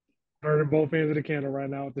Burning both ends of the candle right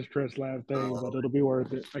now with the stretch lab thing, Oh, but it'll be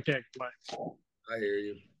worth it. I can't complain. I hear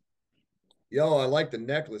you. Yo, I like the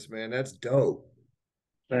necklace, man. That's dope.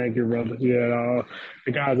 Thank you, brother. Yeah,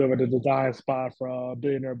 the guys over at the design spot for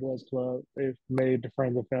Billionaire Boys Club, they've made the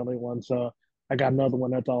friends and family one. So I got another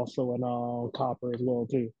one that's also in copper as well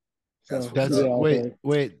too. That's So what's we That's did up. all wait, three.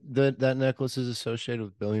 wait. That necklace is associated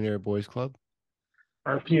with Billionaire Boys Club.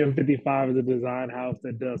 RPM 55 is a design house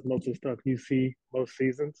that does most of the stuff you see most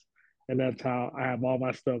seasons. And that's how I have all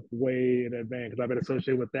my stuff way in advance because I've been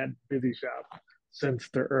associated with that busy shop since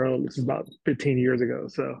the early, this is about 15 years ago.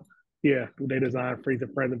 So yeah, they design for the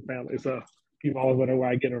friends and family. So people always wonder where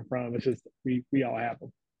I get them from. It's just we all have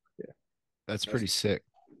them. Yeah. That's That's pretty sick.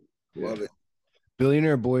 Yeah. love it.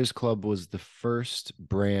 Billionaire Boys Club was the first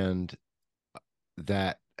brand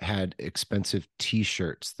that had expensive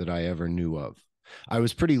t-shirts that I ever knew of. I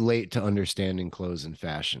was pretty late to understanding clothes and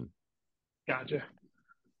fashion. Gotcha.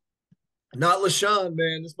 Not LaShawn,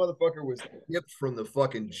 man. This motherfucker was hip from the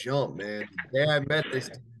fucking jump, man. The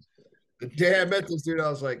day I met this dude, I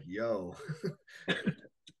was like, yo,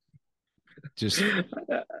 Just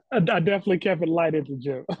I definitely kept it light at the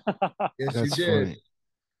gym. yes, you that's did. funny.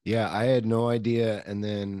 Yeah, I had no idea. And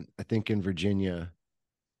then I think in Virginia,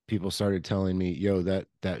 people started telling me, yo, that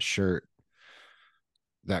shirt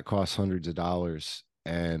that costs hundreds of dollars.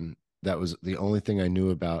 And that was the only thing I knew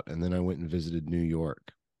about. And then I went and visited New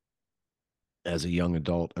York as a young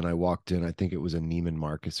adult, and I walked in, I think it was a Neiman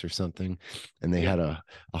Marcus or something, and they Yeah. had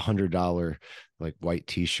 $100 like white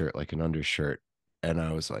t-shirt, like an undershirt. And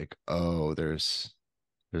I was like, oh, there's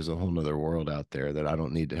a whole nother world out there that I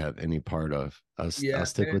don't need to have any part of. I'll Yeah,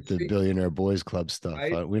 stick man. with the See, Billionaire Boys Club stuff.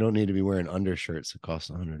 right? We don't need to be wearing undershirts that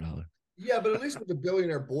cost $100. Yeah, but at least with the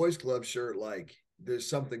Billionaire Boys Club shirt, like there's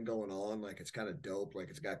something going on. Like it's kind of dope. Like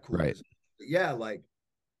it's got cool Right. design. But yeah, like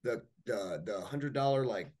the $100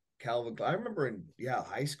 like Calvin Klein. I remember in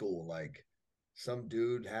high school, like some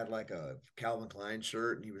dude had like a Calvin Klein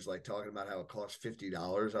shirt and he was like talking about how it cost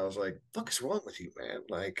 $50. I was like, fuck is wrong with you, man?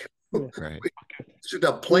 Like Yeah. Right. just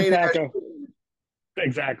a Three plain pack ass. of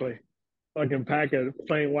exactly. Fucking pack of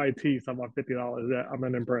plain white tees. I'm about $50. Yeah, I'm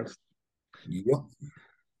unimpressed. Yep.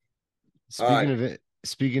 All right.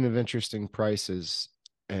 Speaking of interesting prices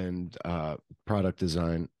and product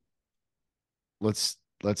design, let's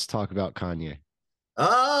talk about Kanye.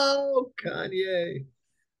 Oh, Kanye.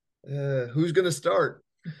 Who's gonna start?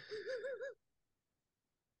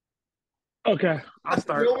 Okay, I'll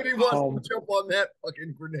start. Nobody wants to Um, jump on that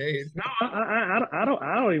fucking grenade. no, I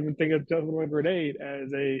don't even think of Justin a grenade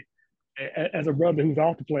as a brother who's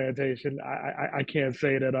off the plantation. I can't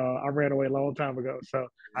say that I ran away a long time ago, so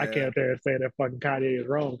I Yeah. can't there and say that fucking Kanye is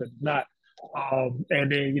wrong because it's not.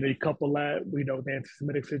 And then you couple that the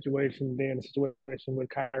anti-Semitic situation, then the situation with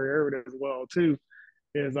Kyrie Irving as well too.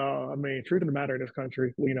 Is I mean, truth of the matter in this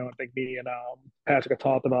country, I think me and Patrick have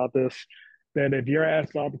talked about this. That if you're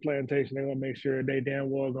asked off the plantation, they're gonna make sure they damn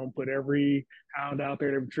well gonna put every hound out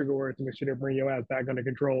there, every trigger word to make sure they bring your ass back under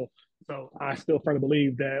control. So I still firmly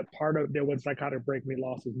believe that part of there was psychotic break when he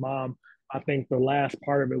lost his mom. I think the last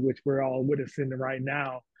part of it, which we're all witnessing right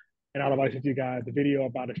now, and I don't know if I sent you guys the video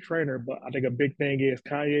about his trainer, but I think a big thing is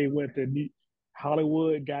Kanye went to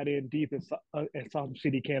Hollywood, got in deep and saw some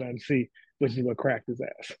shit he can't unsee, which is what cracked his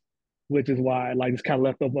ass. Which is why like it's kind of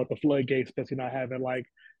left over at the floodgates, especially not having like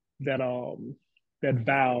that that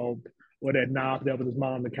valve or that knob that was his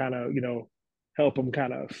mom to kind of help him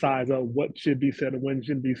kind of size up what should be said and when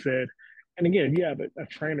shouldn't be said. And again, yeah, but a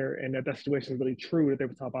trainer and that situation is really true that they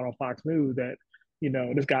were talking about on Fox News that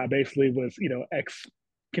this guy basically was ex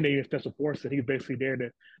Canadian Special Forces. He's basically there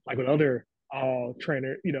to like with other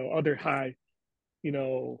trainer, other high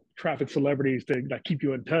traffic celebrities to like keep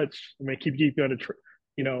you in touch. I mean, keep you under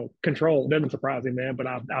control. It doesn't surprise me, man. But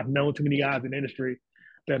I've known too many guys in the industry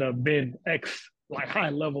that have been ex like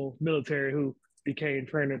high level military who became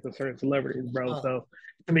trainers to certain celebrities, bro. Uh, So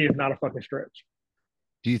to me, it's not a fucking stretch.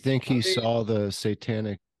 Do you think I he mean, saw the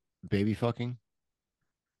satanic baby fucking?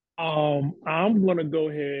 I'm gonna go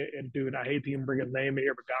ahead and do it. I hate to even bring his name in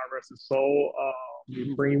here, but God rest his soul.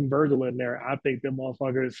 Bring Virgil in there. I think them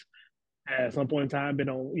motherfuckers at some point in time been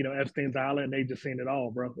on Epstein's island and they just seen it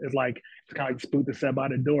all, bro. It's kind of like spook that set by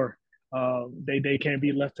the door. They can't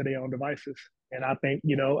be left to their own devices, and I think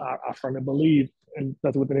I firmly believe, and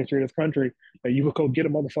that's within the history of this country, that you will go get a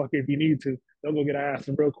motherfucker if you need to. They'll go get an ass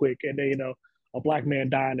real quick, and then a black man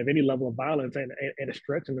dying of any level of violence and a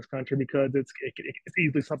stretch in this country because it's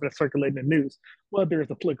easily something that's circulating in the news. Whether it's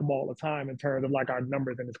applicable all the time in terms of like our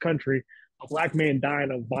numbers in this country, a black man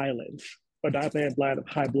dying of violence but that man blind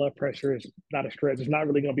high blood pressure is not a stretch. It's not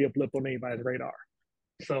really going to be a blip on anybody's radar.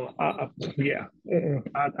 So yeah,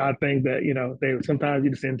 I think that they sometimes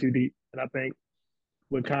you just in too deep, and I think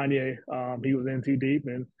with Kanye, he was in too deep.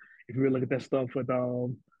 And if you really look at that stuff with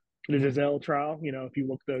the Giselle trial, if you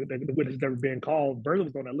look the witnesses that were being called, Virgil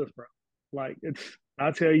was on that list, bro. Like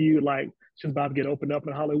I tell you, like she's about to get opened up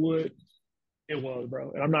in Hollywood. It was,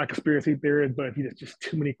 bro. And I'm not a conspiracy theorist, but if you just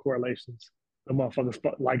too many correlations, the motherfuckers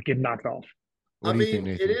like get knocked off. What I do you think,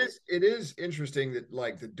 mean, Nathan? it is interesting that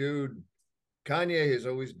like the dude Kanye has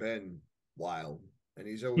always been wild, and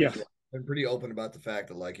he's always Yes, been pretty open about the fact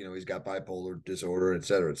that like he's got bipolar disorder, et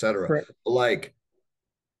cetera, et cetera. correct. But, like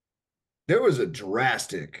there was a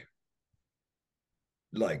drastic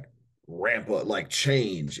like ramp up, like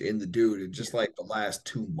change in the dude in just like the last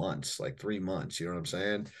 2 months, like 3 months. You know what I'm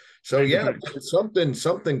saying? So Major yeah, change.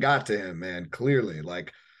 something got to him, man. Clearly,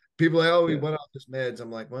 like people like, oh, he Yeah. went off his meds.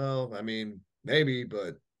 I'm like, well, I mean, maybe,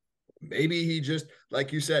 but maybe he just,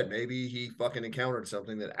 like you said, maybe he fucking encountered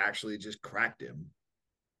something that actually just cracked him.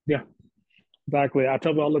 Yeah, exactly. I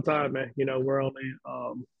tell them all the time, man. We're only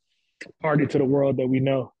party to the world that we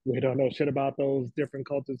know. We don't know shit about those different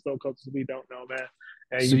cultures, subcultures we don't know, man.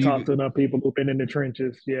 And So you talk you to enough people who've been in the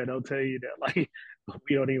trenches, yeah, they'll tell you that like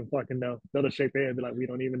we don't even fucking know. They'll just shake their head and be like, we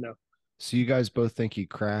don't even know. so you guys both think he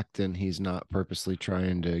cracked and he's not purposely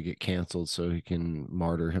trying to get canceled so he can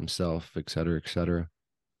martyr himself, et cetera, et cetera.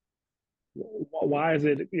 Why is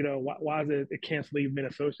it, why is it canceling even been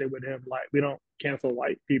associated with him? Like we don't cancel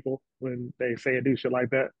white people when they say and do shit like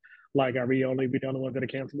that. Like are we only be the only ones that are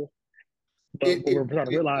cancelable? But It what we're trying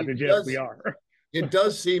to realize is yes, we are. it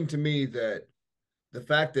does seem to me that the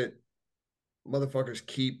fact that motherfuckers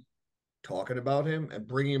keep talking about him and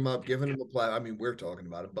bringing him up, giving him a platform. I mean, we're talking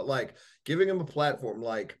about him, but like giving him a platform,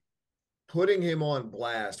 like putting him on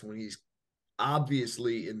blast when he's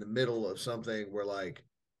obviously in the middle of something where like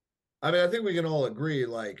I mean, I think we can all agree,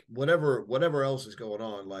 like whatever else is going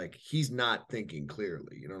on, like he's not thinking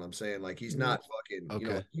clearly. You know what I'm saying? Like he's not fucking,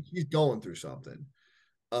 Okay. he's going through something.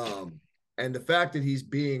 Um, and the fact that he's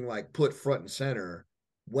being like put front and center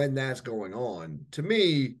when that's going on, to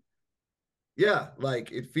me, yeah,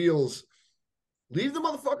 like it feels leave the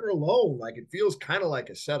motherfucker alone. Like it feels kind of like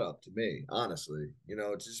a setup to me, honestly.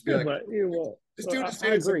 It's just be Yeah, like, but this dude is I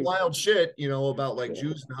saying some agree. wild shit, about like Yeah.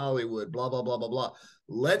 Jews in Hollywood, blah, blah, blah, blah, blah.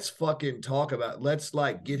 Let's fucking talk about, let's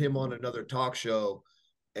like get him on another talk show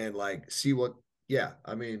and like see what, yeah,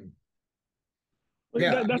 I mean, But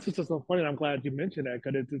yeah, that's just so funny. I'm glad you mentioned that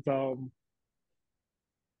because it's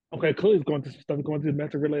okay. Clearly, he's going through some stuff, going through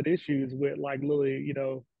mental related issues with like Lily.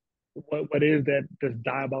 What is that this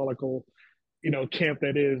diabolical camp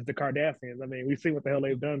that is the Kardashians? I mean, we see what the hell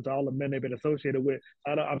they've done to all the men they've been associated with.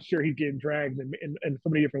 I'm sure he's getting dragged in so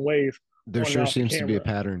many different ways There on and sure off the seems to be a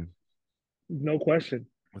camera. pattern No question.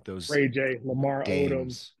 with those Ray J, Lamar Odom,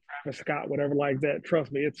 dames. Travis Scott, whatever like that.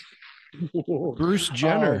 Trust me, it's Bruce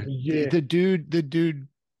Jenner, yeah, the dude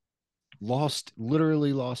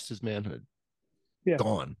literally lost his manhood. yeah.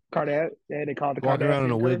 Gone. Yeah, they call it the Walking around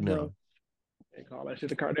in a Kardashian wig curse, now. bro. They call that shit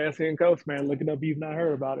the Kardashian Coast, man. Look it up if you've not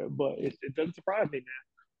heard about it, but it doesn't surprise me,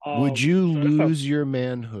 man. Would you So that's a lose your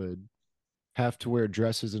manhood, have to wear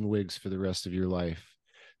dresses and wigs for the rest of your life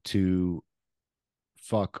to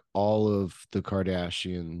fuck all of the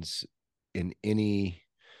Kardashians in any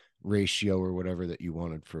ratio or whatever that you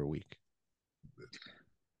wanted for a week?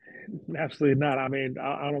 absolutely not. I mean,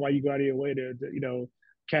 I don't know why you go out of your way to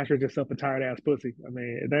castrate yourself a tired ass pussy. I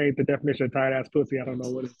mean, if that ain't the definition of tired ass pussy, I don't know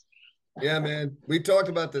what is. yeah, man. We talked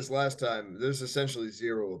about this last time. There's essentially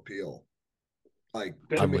zero appeal. Like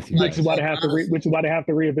to I'm me, with you guys. like honestly, Which is why they have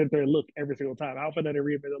to reinvent their look every single time. I don't find that they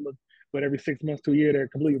reinvent their look, but every 6 months to a year, they're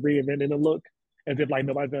completely reinventing the look as if like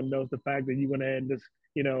nobody's gonna notice the fact that you went ahead and just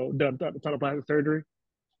done ton of plastic surgery.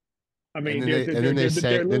 I And mean, then they're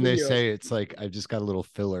they literally say it's like I've just got a little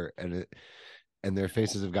filler and their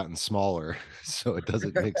faces have gotten smaller, so it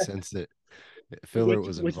doesn't make sense that filler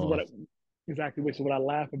was which is what involved. exactly which is what I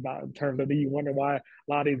laugh about in terms of you wonder why a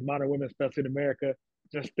lot of these modern women, especially in America,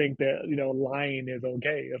 just think that lying is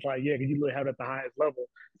okay. It's like yeah, because you really have it at the highest level.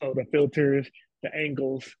 So the filters, the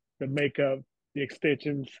angles, the makeup, the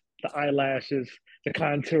extensions, the eyelashes, the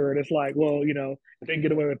contour. And it's like well, if they can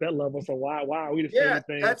get away with that level, so why are we the yeah, same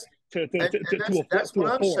thing that's and that's to what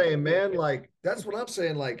a I'm fourth? saying, man. Like that's what I'm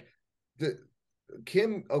saying. Like the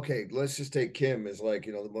Kim, okay, let's just take Kim as like,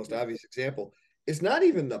 the most obvious example. It's not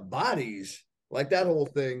even the bodies, like that whole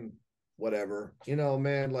thing, whatever.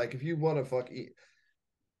 Man, like if you want to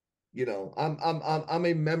I'm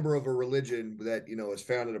a member of a religion that, is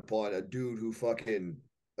founded upon a dude who fucking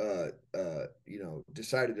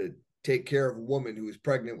decided to take care of a woman who was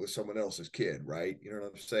pregnant with someone else's kid, right? You know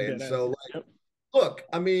what I'm saying? Dead ass. So like, Yep. look,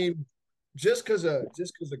 I mean, just because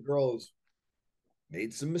a girl's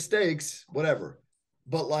made some mistakes, whatever.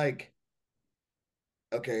 But like,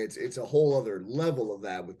 okay, it's a whole other level of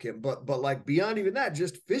that with Kim. But like beyond even that,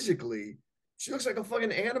 just physically, she looks like a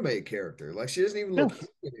fucking anime character. Like she doesn't even Yeah, look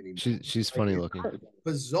human anymore. She's Like funny it's looking.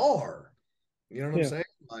 bizarre. You know what I'm yeah. saying?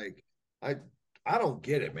 Like I I don't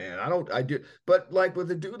get it, man. I do. But like with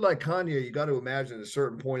a dude like Kanye, you got to imagine at a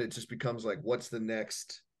certain point it just becomes like, what's the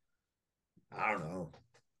next? I don't know.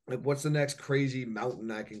 Like, what's the next crazy mountain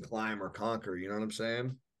I can climb or conquer? You know what I'm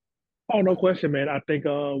saying? Oh, no question, man. I think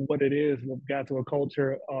what it is, we've got to a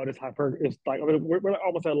culture, this hyper, it's like, I mean, we're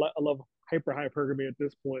almost at a level of hypergamy at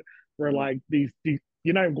this point, where like these,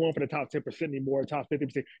 you're not even going for the top 10% anymore, top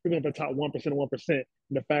 50%. You're going for the top 1%, 1%. And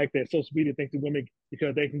the fact that social media thinks that women,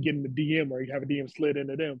 because they can get in the DM or you have a DM slid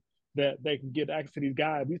into them, that they can get access to these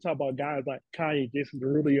guys. We talk about guys like Kanye, Jason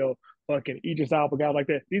Derulo, fucking Idris Elba, guys like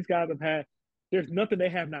that. These guys have had, there's nothing they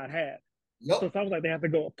have not had. So Yep. it sounds like they have to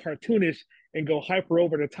go cartoonish and go hyper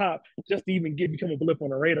over the top just to even get become a blip on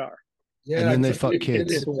the radar. And Yeah, then they just fuck to get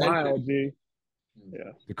It's kids. attention. wild, G.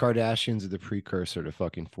 Yeah. The Kardashians are the precursor to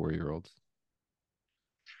fucking 4-year-olds.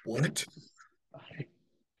 What?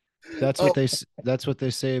 That's Oh, what that's what they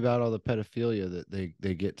say about all the pedophilia, that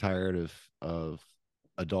they get tired of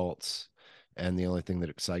adults, and the only thing that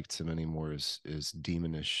excites them anymore is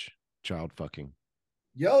demonish child fucking.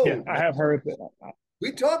 Yeah, yo, I have heard that.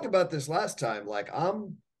 we talked about this last time. Like,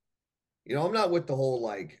 I'm not with the whole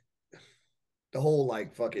like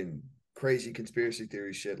fucking crazy conspiracy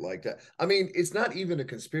theory shit like that. I mean, it's not even a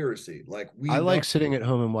conspiracy. Like we I know, like sitting at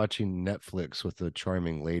home and watching Netflix with a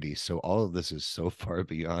charming lady, so all of this is so far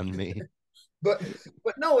beyond me. but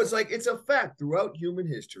but no, it's like it's a fact throughout human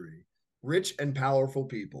history. Rich and powerful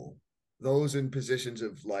people, those in positions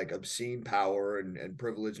of like obscene power and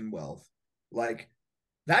privilege and wealth, like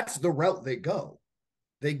that's the route they go.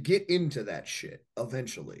 They get into that shit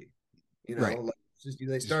eventually. Right. Like just they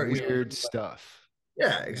Just start, weird like, stuff.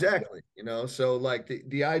 yeah, Yeah. exactly. So like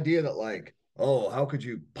the idea that like, oh, how could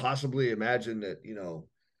you possibly imagine that,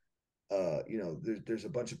 there's a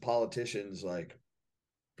bunch of politicians like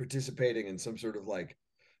participating in some sort of like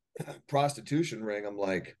prostitution ring. I'm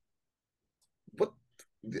like, what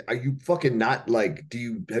are you fucking not like,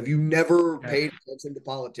 have you never Yeah. paid attention to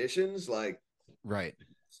politicians? Like, Right.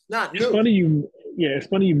 not It's new. funny it's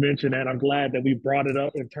funny you mentioned that. I'm glad that we brought it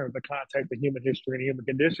up in terms of context of human history and human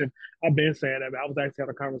condition. I've been saying that. I was actually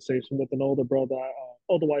having a conversation with an older brother,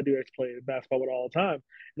 older white dude I played basketball with all the time.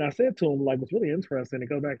 And I said to him, like, what's really interesting, it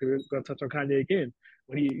goes back to, going to touch on Kanye again,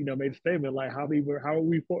 when he, made a statement like, how are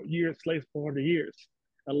we 4 years slaves for 400 years,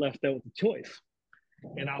 unless there was a choice.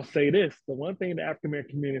 And I'll say this: the one thing the African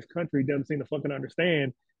American community in this country doesn't seem to fucking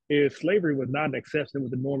understand is slavery was not an exception; it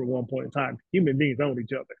was the norm at one point in time. Human beings owned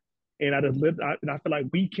each other, and I feel like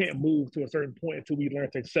we can't move to a certain point until we learn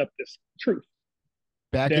to accept this truth.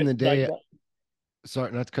 Back in That the like, day,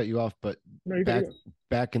 sorry not to cut you off, but no, you got back you.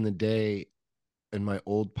 back in the day, in my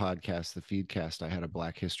old podcast, the Feedcast, I had a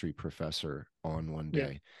Black history professor on one Yeah.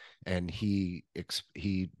 day, and he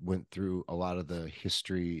went through a lot of the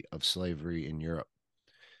history of slavery in Europe.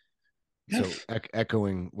 So Yes.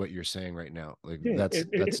 echoing what you're saying right now, like Yeah,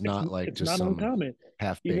 that's not like it's just not some uncommon.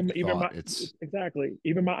 half Even baked even thought. my It's exactly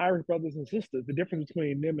even my Irish brothers and sisters. The difference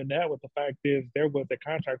between them and that, with the fact is, there was a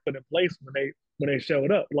contract put in place when they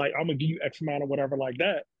showed up. Like, I'm gonna give you X amount or whatever like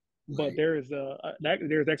that, but Right,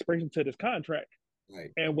 there's expiration to this contract.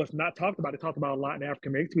 right, And what's not talked about, they talked about a lot in the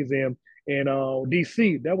African American Museum in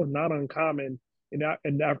DC. That was not uncommon in the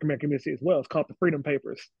African American community as well. It's called the Freedom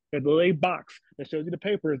Papers. It's a little box that shows you the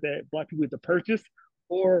papers that Black people either purchased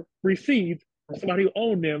or received from somebody who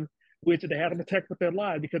owned them, which they had to protect with their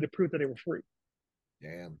lives because it proved that they were free.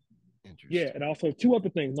 damn, Yeah, interesting. and also two other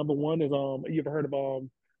things. Number one is, you ever heard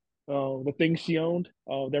of the things she owned?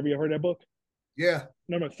 Ever you heard that book? yeah,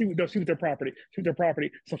 She was their property. She was their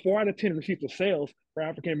property. So 4 out of 10 receipts of sales for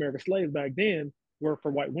African American slaves back then were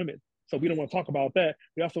for white women. So we don't want to talk about that.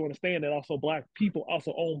 We also understand that also Black people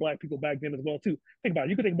also own Black people back then as well too. Think about it.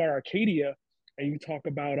 You could think about Arcadia, and you talk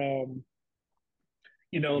about like,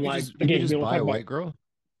 You could again, we just don't buy talk a about, white girl.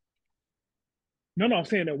 no, I'm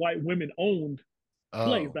saying that white women owned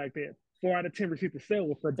slaves Oh, back then. 4 out of 10 receipts of sale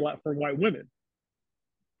were for white women.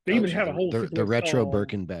 They even gotcha. had a whole The situation. retro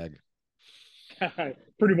Birkin bag.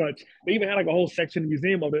 Pretty much. They even had like a whole section in the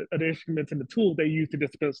museum of the instruments and the tools they used to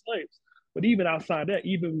dispense slaves. But even outside that,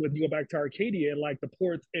 even when you go back to Arcadia and like the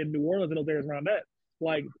ports in New Orleans and those areas around that,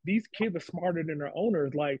 like, these kids are smarter than their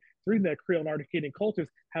owners. Like, the reason that Creole and Arcadian cultures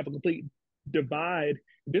have a complete divide,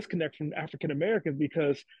 disconnect from African Americans,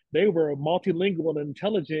 because they were multilingual and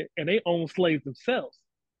intelligent, and they owned slaves themselves.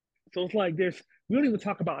 So it's like we don't even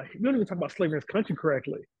talk about slavery in this country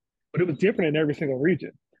correctly, but it was different in every single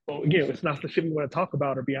region. Well, again, it's not the shit we want to talk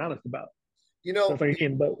about or be honest about. You So know, it's like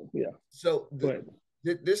again, but yeah. so But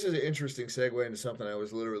this is an interesting segue into something I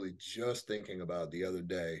was literally just thinking about the other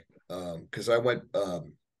day. Because I went,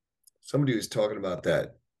 somebody was talking about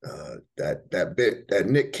that bit that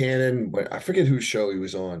Nick Cannon, I forget whose show he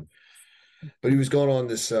was on, but he was going on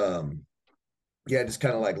this yeah, just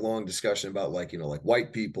kind of like long discussion about like, like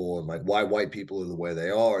white people and like why white people are the way they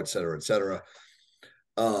are, et cetera, et cetera.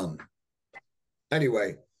 Um,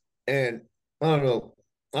 anyway, and I don't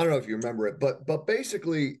know if you remember it, but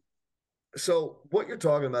basically, so what you're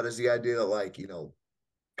talking about is the idea that like,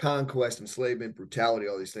 conquest, enslavement, brutality,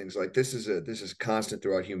 all these things, like this is constant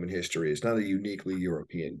throughout human history. It's not a uniquely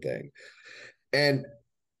European thing. And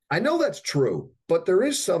I know that's true, but there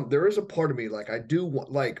is a part of me like I do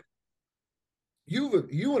want like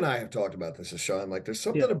you and I have talked about this, Sean. Like there's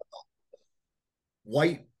something yeah, about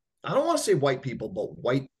white, I don't want to say white people, but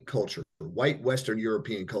white culture, white Western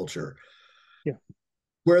European culture, yeah,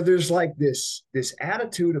 where there's like this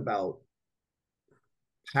attitude about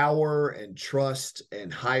power and trust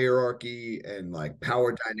and hierarchy and like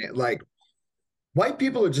power dynamic. Like white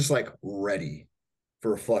people are just like ready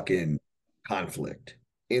for fucking conflict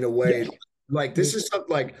in a way. yes, Like yeah, this is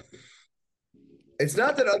something like it's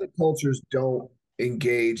not that other cultures don't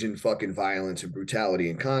engage in fucking violence and brutality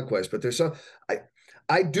and conquest, but there's some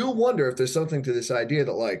I do wonder if there's something to this idea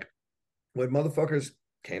that like when motherfuckers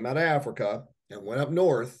came out of Africa and went up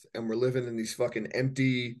north and were living in these fucking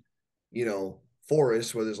empty,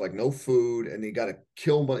 forests where there's like no food and you got to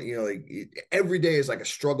kill, like every day is like a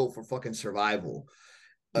struggle for fucking survival.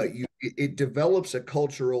 It develops a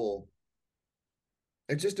cultural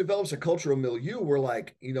it just develops a cultural milieu where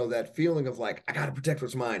like that feeling of like I gotta protect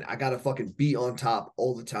what's mine, I gotta fucking be on top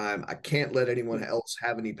all the time, I can't let anyone else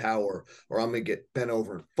have any power or I'm gonna get bent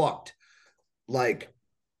over and fucked. Like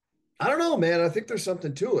I don't know, man, I think there's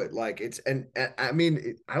something to it. Like and I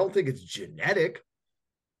mean I don't think it's genetic,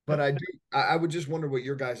 but I would just wonder what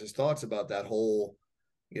your guys' thoughts about that whole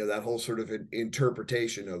that whole sort of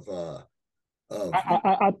interpretation of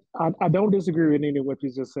I don't disagree with any of what you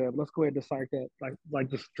just said. Let's go ahead and decide that, like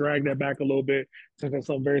just drag that back a little bit. Since it's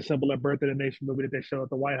something very simple at Birth of the Nation movie that they show at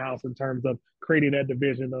the White House in terms of creating that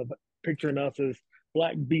division of picturing us as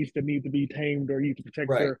black beasts that need to be tamed or you need to protect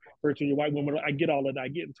right. your virtue, your white woman. I get all of that. I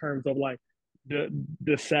get in terms of like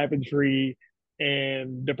the savagery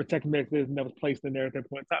and the protective mechanism that was placed in there at that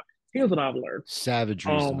point in time. Here's what I've learned.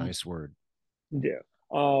 Savagery is a nice word. Yeah.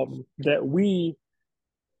 That we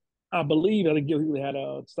I believe I think he had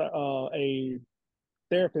a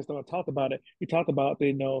therapist that talked about it. He talked about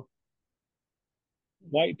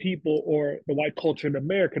white people or the white culture in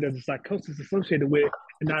America. There's a psychosis associated with,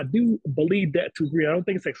 and I do believe that to agree. I don't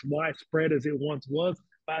think it's as widespread as it once was,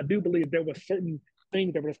 but I do believe there were certain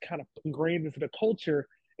things that were just kind of ingrained into the culture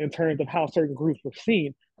in terms of how certain groups were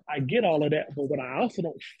seen. I get all of that, but what I also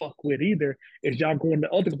don't fuck with either is y'all going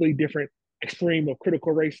to ultimately different extreme of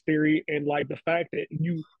critical race theory and like the fact that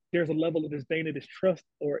there's a level of disdain and distrust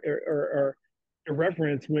or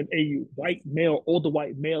irreverence when a white male, older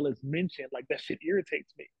white male is mentioned. Like that shit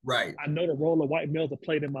irritates me. Right. I know the role of white males have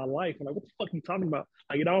played in my life. I'm like, what the fuck are you talking about?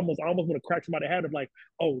 Like I almost want to crack somebody head of like,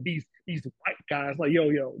 oh, these white guys, like,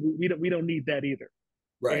 yo, we don't need that either.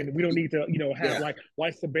 Right. And we don't need to, have Yeah. like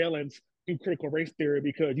white surveillance through critical race theory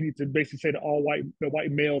because you need to basically say that the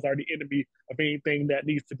white males are the enemy of anything that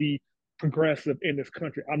needs to be progressive in this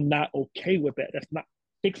country. I'm not okay with that. That's not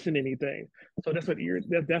fixing anything. So that's what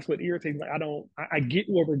irritates me. I get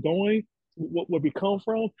where we're going, where we come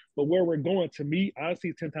from, but where we're going to me,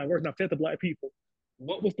 honestly, 10 times worse. Now, said to black people,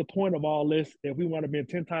 what was the point of all this if we want to be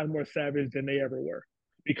 10 times more savage than they ever were?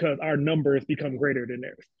 Because our numbers become greater than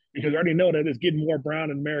theirs. Because we already know that it's getting more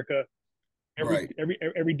brown in America Right.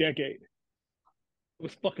 every decade. It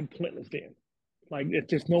was fucking pointless then. Like it's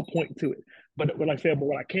just no point to it. But like I said, but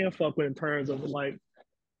what I can fuck with in terms of like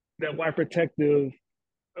that white protective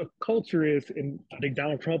culture is, and I think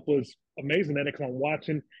Donald Trump was amazing at it because I'm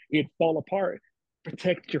watching it fall apart.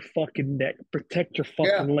 Protect your fucking neck, protect your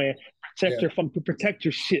Yeah. fucking land, Yeah. protect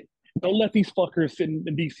your shit. Don't let these fuckers sitting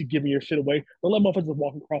in DC giving your shit away. Don't let motherfuckers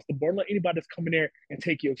walk across the board. Don't let anybody that's coming there and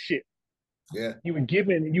take your shit. Yeah. You were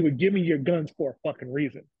given your guns for a fucking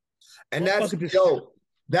reason. And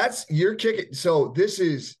that's you're kicking. So this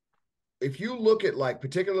is if you look at like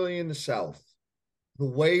particularly in the South, the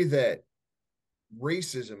way that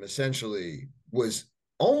racism essentially was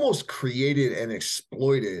almost created and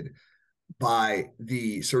exploited by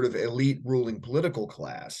the sort of elite ruling political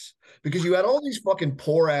class because you had all these fucking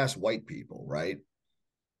poor ass white people, right?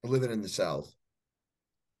 Living in the South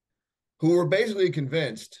who were basically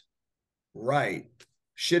convinced, right,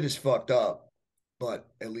 shit is fucked up, but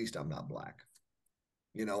at least I'm not black.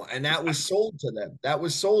 And that was sold to them. That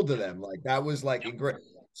was sold to them. Like that was like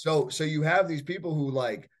so you have these people who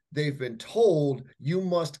like they've been told you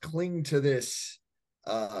must cling to this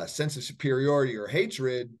sense of superiority or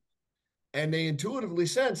hatred, and they intuitively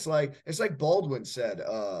sense like it's like Baldwin said,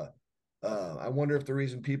 I wonder if the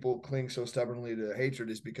reason people cling so stubbornly to hatred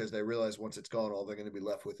is because they realize once it's gone, all they're going to be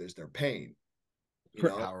left with is their pain.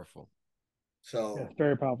 Powerful. So yeah,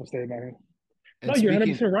 very powerful statement. No, And you're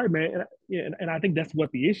speaking, 100% right, man. And I think that's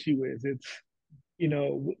what the issue is. It's, you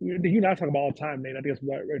and I talk about all the time, man. I think that's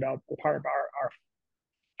what part of our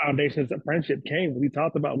foundations of friendship came. We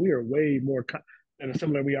talked about we are way more than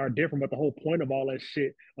similar. We are different, but the whole point of all that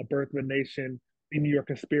shit, a birth of a nation, the New York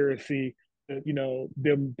conspiracy,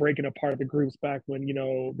 them breaking apart the groups back when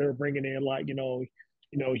they're bringing in like human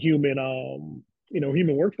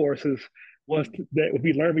human workforces was that if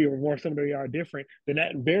we learn we were more similar, we are different, then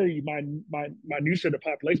that very my new set of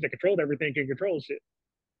population that controls everything can control shit.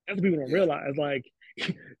 That's what people don't yeah. realize. Like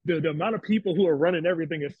the amount of people who are running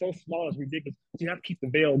everything is so small, it's ridiculous. You have to keep the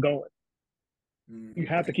veil going. You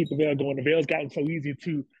have to keep the veil going. The veil's gotten so easy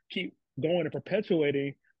to keep going and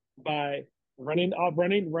perpetuating by running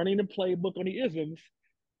the playbook on the isms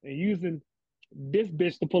and using this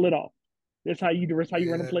bitch to pull it off. That's how you do. That's how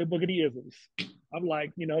you run a Yeah. playbook of the isms. I'm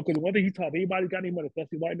like, because one thing he taught me, anybody got any money,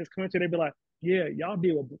 especially white in this country, they be like, yeah, y'all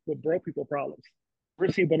deal with broke people problems.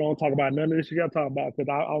 Rich people don't talk about none of this shit y'all talk about. Because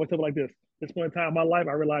I always tell them like this. This point in time in my life,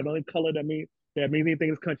 I realized the only color that means anything in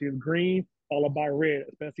this country is green, followed by red,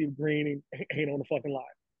 especially if green ain't on the fucking line.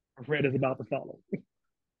 Red is about to follow.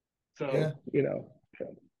 Yeah.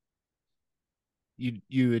 So,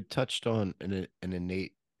 you had touched on an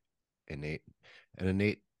innate an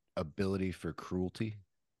innate ability for cruelty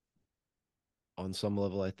on some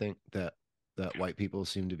level. I think that white people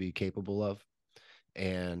seem to be capable of,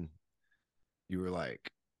 and you were like,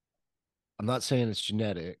 I'm not saying it's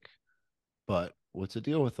genetic, but what's the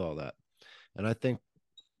deal with all that? And I think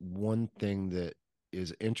one thing that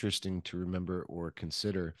is interesting to remember or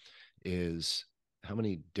consider is how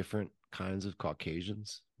many different kinds of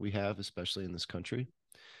Caucasians we have, especially in this country.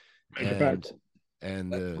 And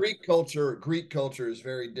and Like the Greek culture is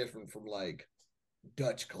very different from like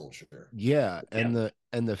Dutch culture. yeah, yeah,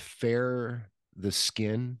 and the fairer the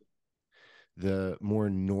skin, the more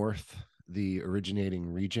north the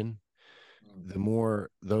originating region, the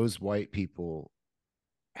more those white people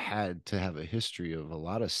had to have a history of a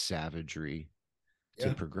lot of savagery to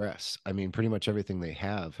Yeah. progress. I mean, pretty much everything they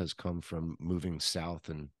have has come from moving south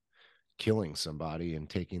and killing somebody and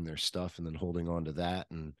taking their stuff and then holding on to that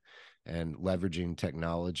and leveraging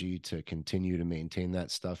technology to continue to maintain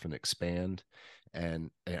that stuff and expand.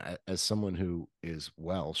 And as someone who is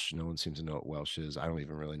Welsh, no one seems to know what Welsh is. I don't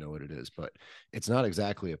even really know what it is, but it's not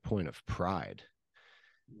exactly a point of pride.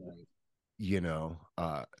 Right.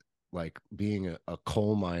 Like being a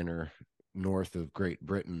coal miner north of Great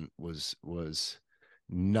Britain was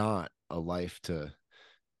not a life to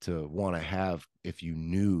want to have if you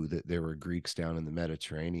knew that there were Greeks down in the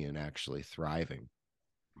Mediterranean actually thriving.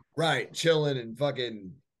 Right. Chilling and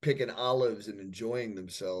fucking picking olives and enjoying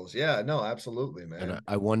themselves. Yeah, no, absolutely, And man.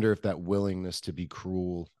 I wonder if that willingness to be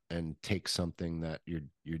cruel and take something that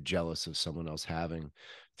you're jealous of someone else having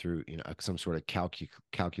through some sort of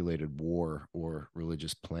calculated war or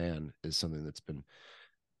religious plan is something that's been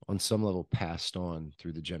on some level passed on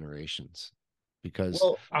through the generations, because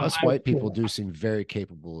Well, us white people do seem very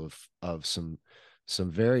capable of some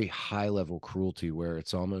very high level cruelty where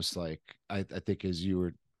it's almost like I think as you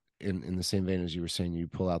were in the same vein as you were saying, you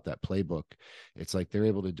pull out that playbook, it's like they're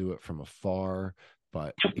able to do it from afar,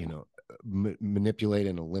 but manipulate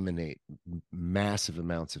and eliminate massive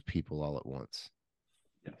amounts of people all at once.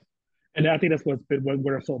 yes. And I think that's what's been what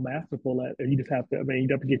they're so masterful at. And you just have to, I mean, you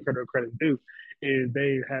have to give credit where credit due. Is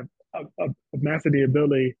they have a mastered the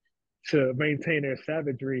ability to maintain their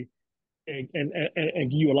savagery and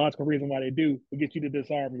give you a logical reason why they do to get you to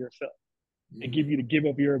disarm yourself and give you to give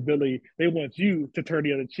up your ability. They want you to turn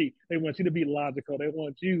the other cheek. They want you to be logical. They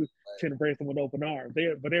want you to embrace them with open arms.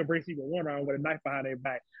 But they embrace you with one arm with a knife behind their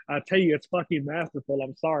back. I tell you, it's fucking masterful.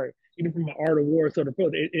 I'm sorry. Even from an art of war sort of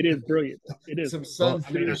field, it is brilliant. It is. some Well,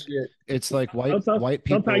 I mean, sunfish shit. it's like sometimes, white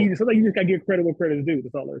sometimes people you just gotta give credit where credit is due.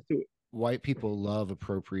 That's all there is to it. white people love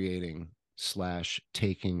appropriating slash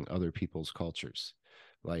taking other people's cultures.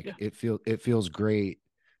 Like Yeah. it feels great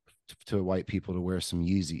to white people to wear some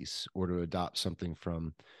Yeezys or to adopt something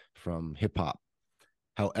from hip hop.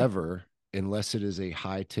 Yeah. However, unless it is a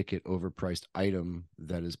high ticket overpriced item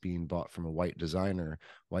that is being bought from a white designer,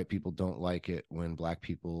 white people don't like it when black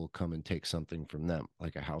people come and take something from them,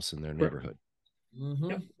 like a house in their neighborhood. Mm-hmm.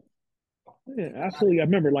 Yep. Yeah, absolutely. I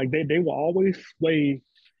remember like they will always sway,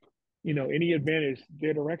 any advantage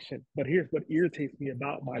their direction. But here's what irritates me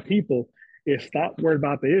about my people is stop worrying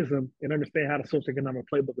about the ism and understand how the socioeconomic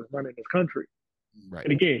playbook is running this country. Right.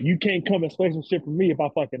 And again, you can't come and sway some shit from me if I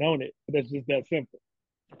fucking own it. That's just that simple.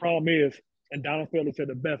 The problem is, and Donald Fairley said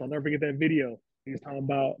the best. I'll never forget that video. He was talking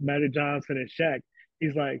about Magic Johnson and Shaq.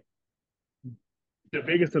 He's like, the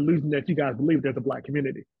biggest illusion that you guys believe there's a black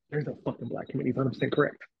community. There's a fucking black community. 100%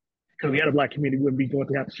 correct. Because we had a black community, we wouldn't be going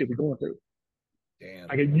through half the shit we're going through. Damn.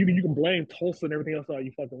 Like you can blame Tulsa and everything else all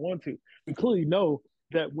you fucking want to. We clearly know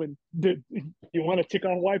that when you want to tick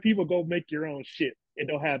on white people, go make your own shit and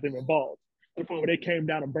don't have them involved. To the point where they came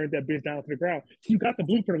down and burned that bitch down to the ground. So you got the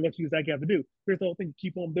blueprint of what you exactly have to do. Here's the whole thing: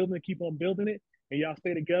 keep on building it, and y'all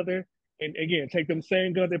stay together. And again, take them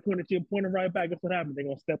same guns they pointed at you and point them right back. Guess what happens? They're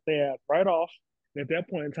gonna step their ass right off. And at that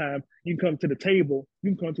point in time, you can come to the table.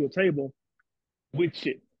 You can come to a table with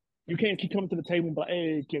shit. You can't keep coming to the table and be like,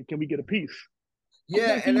 hey, can we get a piece? I'm Yeah,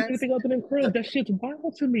 not and gonna use that's anything other than crumbs. That shit's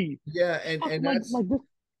wild to me. yeah, Fuck, and like that's this. we're,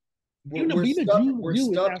 Even we're being a stuck Jew, we're Jew is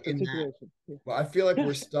stuck half the in that. situation. Yeah. Well, I feel like we're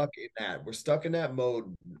Yes. stuck in that. We're stuck in that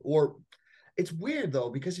mode. Or it's weird though,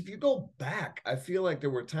 because if you go back, I feel like there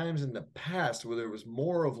were times in the past where there was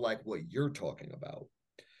more of like what you're talking about,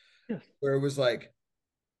 Yes. where it was like,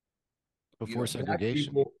 Before black segregation.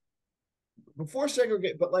 people before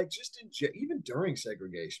segregation, but like just even during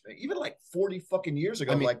segregation, man, even like 40 fucking years I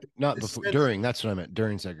ago, mean, like not the before, sense, during. That's what I meant.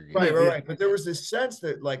 During right, segregation. right, Yeah. right. But there was this sense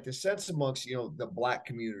that like the sense amongst, the black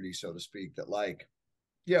community, so to speak, that like,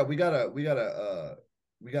 yeah, we gotta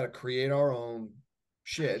create our own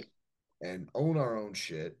shit and own our own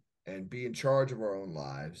shit and be in charge of our own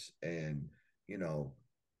lives and you know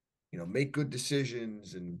make good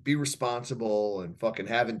decisions and be responsible and fucking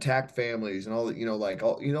have intact families and all that, like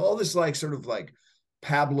all this like sort of like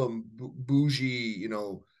pablum bougie,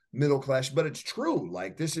 middle class, but it's true.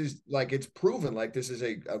 Like this is like it's proven like this is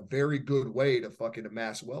a very good way to fucking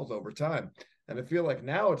amass wealth over time. And I feel like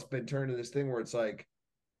now it's been turned to this thing where it's like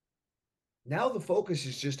now the focus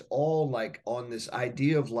is just all like on this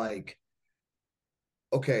idea of like,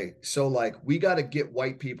 okay, so like we got to get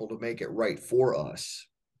white people to make it right for us,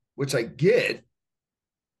 which I get,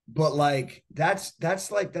 but like that's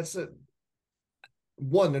a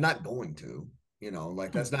one, they're not going to,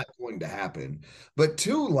 like that's not going to happen. But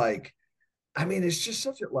two, like, I mean, it's just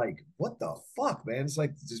such a like, what the fuck, man? It's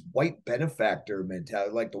like this white benefactor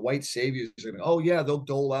mentality, like the white saviors are gonna, oh yeah, they'll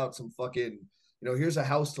dole out some fucking, here's a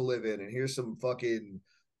house to live in, and here's some fucking,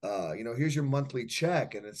 here's your monthly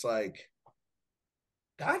check, and it's like,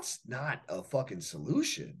 that's not a fucking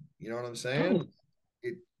solution. You know what I'm saying? No.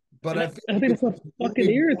 It, but And I I, feel I like think that's it's what fucking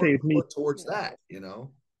moving more and irritates me. more towards that.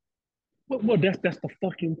 Well, that's the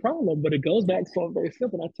fucking problem. But it goes back to something very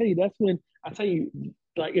simple. I tell you,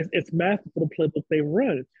 like it's massive for the playbook they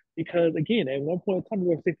run. Because again, at one point in time,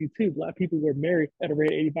 we were 62. Black people were married at a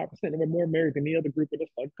rate of 85%. They were more married than any other group in this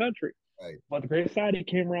fucking country. Right. But the Great Society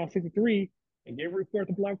came around 63 and gave a report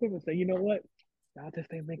to black women and said, you know what? Y'all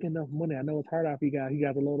just ain't making enough money. I know it's hard out for you guys. You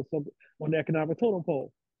guys are low on the economic total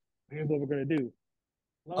pole. Here's what we're gonna do.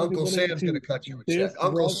 As long as you're Uncle willing Sam's gonna to cut you a check.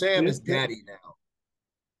 Uncle disrupt Sam is this, daddy now.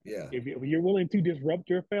 Yeah. if you're willing to disrupt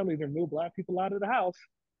your families and move black people out of the house,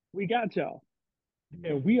 we got y'all.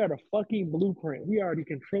 And we are the fucking blueprint. We are the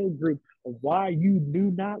control group of why you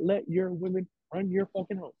do not let your women run your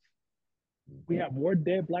fucking homes. We have more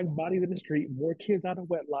dead black bodies in the street, more kids out of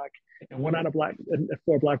wedlock, and one out of black, and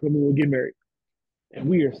four black women will get married. And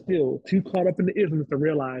we are still too caught up in the isms to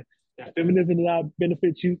realize that feminism does not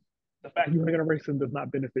benefit you. The fact you hang on racism does not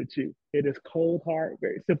benefit you. It is cold, hard,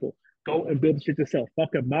 very simple. Go and build the shit yourself.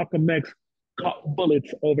 Fucking Malcolm X caught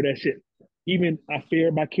bullets over that shit. Even I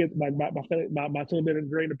fear my kids, my children that are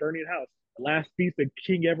during the burning house. The last piece the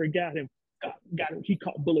king ever got him, got him. He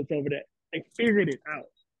caught bullets over that. They figured it out.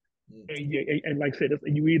 And like I said,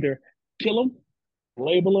 you either kill them,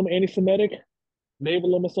 label them anti-Semitic,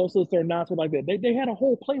 label them a socialist or not, like that. They had a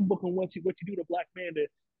whole playbook on what you do to black man to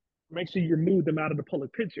make sure you remove them out of the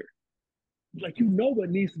public picture. Like what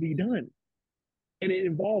needs to be done, and it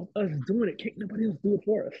involves us doing it. Can't nobody else do it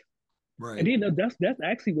for us. And Right. then that's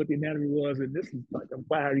actually what the anatomy was, and this is like I'm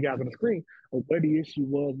glad you guys on the screen of where the issue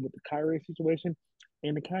was with the Kyrie situation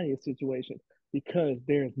and the Kanye situation, because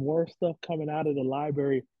there's more stuff coming out of the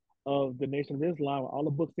library of the Nation of Islam, all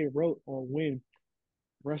the books they wrote on when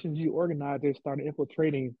Russian Jew organizers started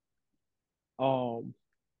infiltrating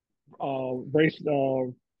race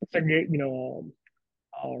segregate,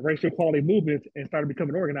 racial equality movements and started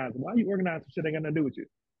becoming organized. Why are you organizing shit ain't got nothing to do with you?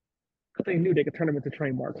 Because they knew they could turn them into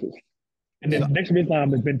trained Marxists. And then So Nation of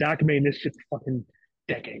Islam has been documenting this shit for fucking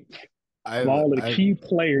decades. Of I've all of the I've key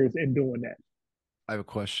players in doing that. I have a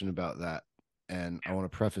question about that. And I want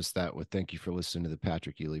to preface that with thank you for listening to the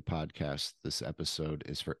Patrick Ely podcast. This episode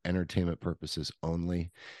is for entertainment purposes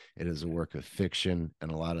only. It is a work of fiction,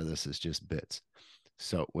 and a lot of this is just bits.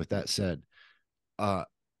 So, with that said, uh,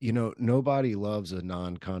 nobody loves a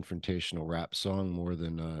non-confrontational rap song more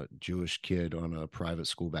than a Jewish kid on a private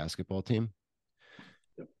school basketball team.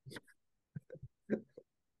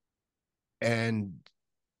 And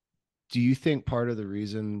do you think part of the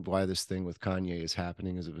reason why this thing with Kanye is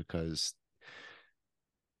happening is because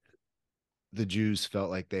the Jews felt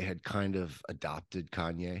like they had kind of adopted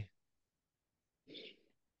Kanye?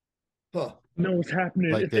 Huh. No, it's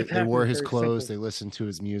happening. Like they, It's they wore happening his very clothes, simple. they listened to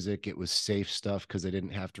his music. It was safe stuff because they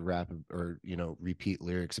didn't have to rap or, repeat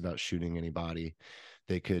lyrics about shooting anybody.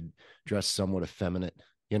 They could dress somewhat effeminate,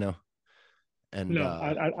 and No,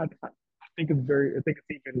 I think it's very. I think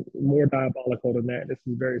it's even more diabolical than that. This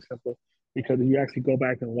is very simple because if you actually go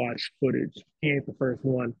back and watch footage, he ain't the first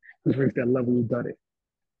one who's reached that level who's done it,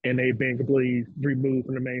 and they've been completely removed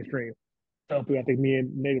from the mainstream. So I think me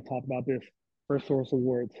and Nate talked about this. First source of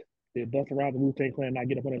words. Did Busta Rhymes and Wu-Tang Clan not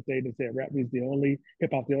get up on the stage and said rap is the only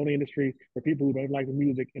hip hop the only industry where people who don't like the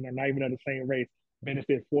music and are not even of the same race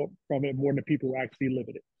benefit from it more than people who actually live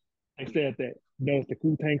in it. They said that. Notice the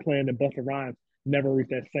Wu-Tang Clan and Busta Rhymes never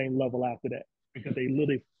reached that same level after that because they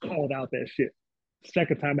literally called out that shit.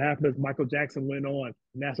 Second time it happened is Michael Jackson went on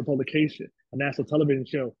national publication, a national television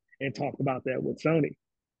show, and talked about that with Sony.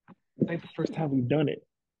 It's the first time we've done it.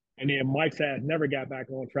 And then Mike's ass never got back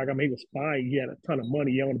on track. I mean, he was fine. He had a ton of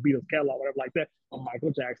money. He owned the Beatles catalog, whatever like that. But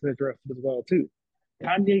Michael Jackson is dressed as well, too.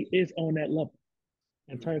 Kanye is on that level.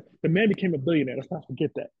 The man became a billionaire. Let's not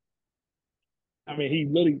forget that. I mean, he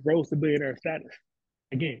really rose to billionaire status.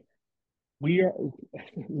 Again, we are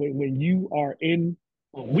when you are in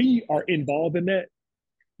when we are involved in that,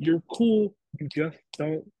 you're cool. You just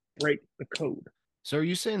don't break the code. so are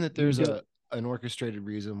you saying that You there's don't. an orchestrated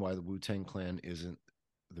reason why the Wu-Tang Clan isn't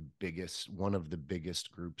one of the biggest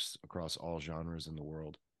groups across all genres in the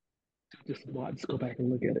world? Just go back and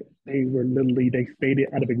look at it. They faded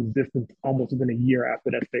out of existence almost within a year after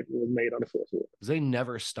that statement was made on the source board. Because they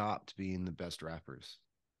never stopped being the best rappers.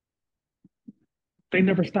 They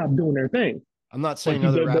never stopped doing their thing. I'm not But saying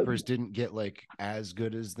other rappers didn't get like as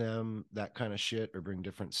good as them, that kind of shit, or bring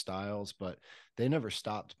different styles, but they never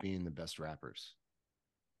stopped being the best rappers.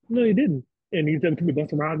 no, he didn't. And he said to me,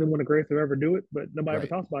 Busta Rhymes one of the greatest to ever do it, but nobody ever Right.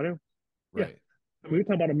 talks about him. Yeah. Right. I mean, we're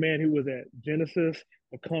talking about a man who was at Genesis,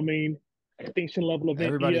 Becoming, Extinction Level Event,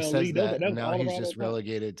 Everybody ELE. says that, That and was now all he's around just that time.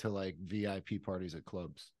 relegated to like VIP parties at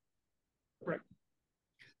clubs. Right.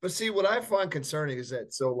 But see, what I find concerning is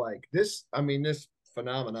that this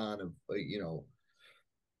phenomenon of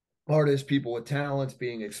artists, people with talents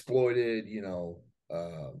being exploited, et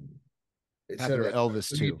Happened to cetera.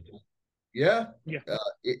 Elvis too. Yeah, Yeah.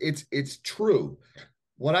 it's true.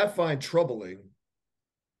 What I find troubling,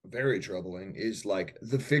 very troubling, is like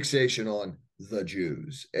the fixation on the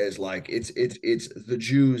Jews as like it's the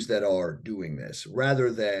Jews that are doing this rather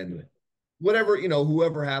than whatever,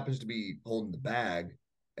 whoever happens to be holding the bag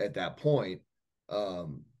at that point.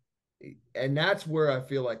 Um, and that's where I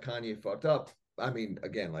feel like Kanye fucked up. I mean,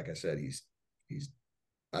 again, like I said, he's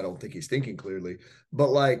I don't think he's thinking clearly, but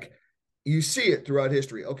like you see it throughout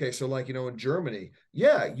history. Okay, so like in Germany,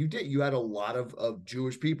 yeah, you had a lot of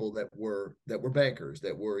Jewish people that were bankers,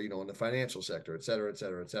 that were in the financial sector, et cetera, et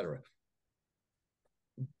cetera, et cetera.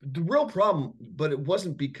 The real problem, but it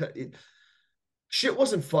wasn't because shit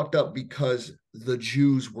wasn't fucked up because the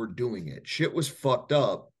Jews were doing it. Shit was fucked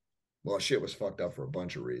up. Well, shit was fucked up for a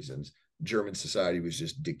bunch of reasons. German society was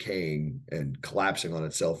just decaying and collapsing on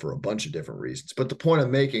itself for a bunch of different reasons. But the point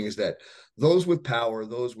I'm making is that those with power,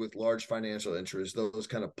 those with large financial interests, those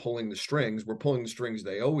kind of pulling the strings, were pulling the strings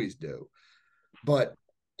they always do. But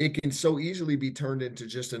it can so easily be turned into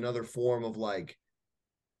just another form of like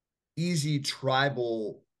easy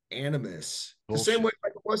tribal animus. The same way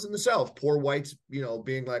like it was in the South, poor whites,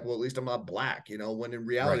 being like, well, at least I'm not black, when in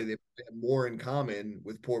reality they had more in common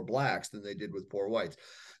with poor blacks than they did with poor whites.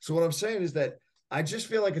 So what I'm saying is that I just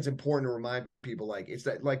feel like it's important to remind people like it's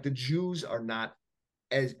that like the Jews are not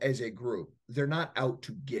as a group, they're not out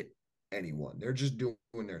to get anyone. They're just doing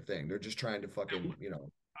their thing. They're just trying to fucking,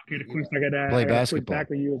 Okay, the question Play I got to push basketball.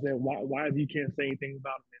 back on you is that why you can't say anything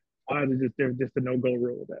about it? Why is it just there's just a no go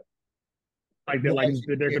rule with that? Like they're Well, like why is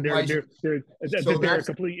it, they're as so if they're a that's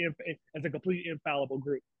complete as a complete infallible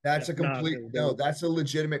group. That's That's a not complete no, that's a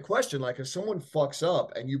legitimate question. Like if someone fucks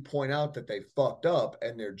up and you point out that they fucked up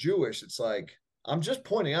and they're Jewish, it's like, I'm just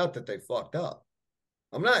pointing out that they fucked up.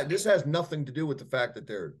 I'm not, this has nothing to do with the fact that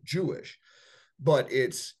they're Jewish. But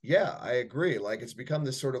it's, yeah, I agree. Like it's become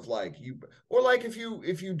this sort of like you, or like if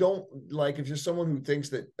you don't like, if you're someone who thinks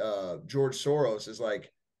that George Soros is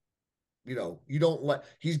like, you don't like,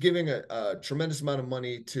 he's giving a tremendous amount of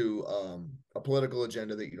money to a political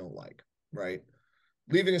agenda that you don't like, right?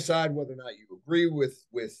 Leaving aside whether or not you agree with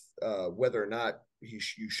whether or not you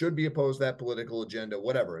should be opposed to that political agenda,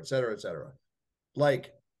 whatever, et cetera, et cetera.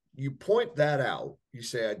 Like you point that out, you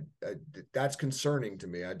say, that's concerning to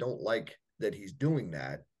me. I don't like that he's doing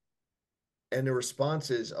that. And the response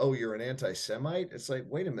is, oh, you're an anti-Semite. It's like,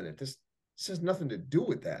 wait a minute, this has nothing to do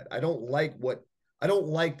with that. I don't like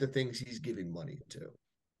the things he's giving money to.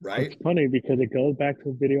 Right. It's funny because it goes back to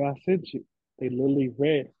the video I sent you. They literally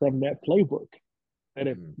read from that playbook. And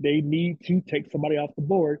if they need to take somebody off the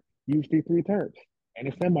board, use these three terms. And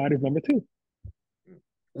it's Semite is number two.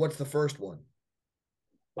 What's the first one?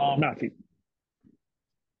 Nazi.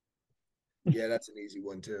 Yeah, that's an easy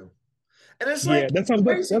one too. And it's Yeah, like that's what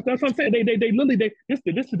I'm saying. They literally this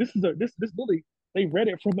literally they read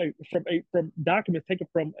it from documents taken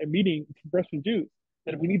from a meeting from Russian Jews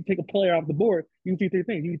that if we need to take a player off the board, you need to do three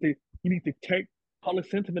things. You need to take public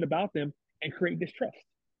sentiment about them and create distrust.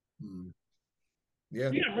 Yeah.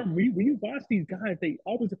 Yeah, remember when you watch these guys, they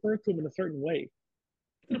always refer to them in a certain way.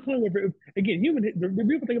 To the point where, again, the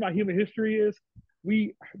beautiful thing about human history is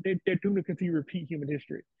they're doomed to continue to repeat human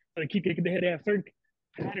history. So they have certain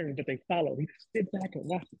patterns that they follow. You sit back and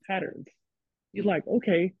watch the patterns. You're like,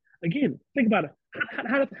 okay, again, think about it.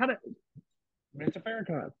 How did Mr.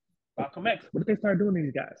 Farrakhan, Malcolm X, what did they start doing to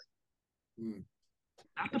these guys?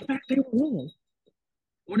 Not the fact they were wrong,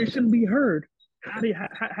 or they shouldn't be heard. How do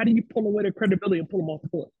you pull away their credibility and pull them off the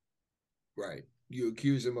board? Right. You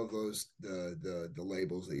accuse them of those the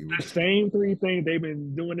labels that you were the same three things. They've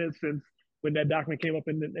been doing it since when that document came up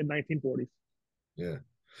in 1940s. Yeah.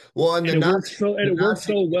 Well, and it works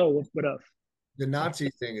so well with us. The Nazi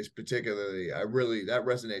thing is particularly, that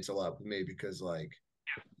resonates a lot with me because like,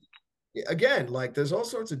 again, like there's all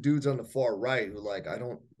sorts of dudes on the far right who like I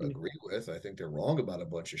don't agree with. I think they're wrong about a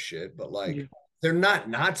bunch of shit, but like they're not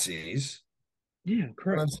Nazis. Yeah, correct.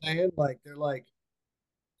 You know what I'm saying? Like they're like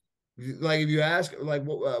if you ask like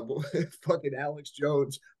what fucking Alex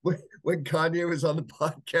Jones when Kanye was on the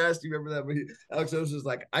podcast, you remember that when Alex Jones was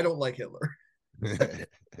like, I don't like Hitler.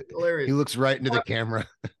 Hilarious. He looks right into the camera.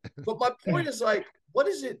 But my point is like, what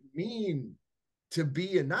does it mean to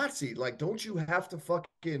be a Nazi? Like, don't you have to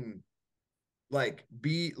fucking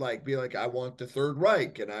be like I want the Third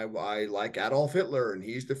Reich and I like Adolf Hitler and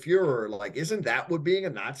he's the Fuhrer? Like, isn't that what being a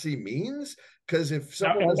Nazi means? Because if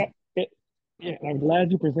someone yeah, I'm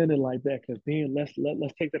glad you presented like that because then let's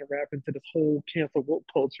take that and wrap into this whole cancel woke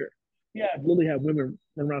culture. Yeah, I really have women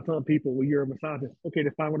around telling people, well, you're a misogynist. Okay,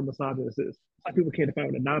 define what a misogynist is. Like people can't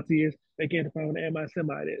define what a Nazi is. They can't define what an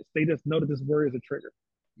anti-Semite is. They just know that this word is a trigger.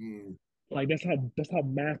 Like that's how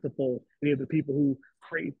masterful it is. The people who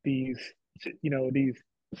create these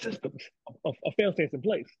systems of fail states in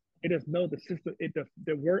place. They just know the system.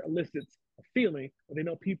 The word elicits a feeling, but they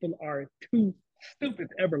know people are too stupid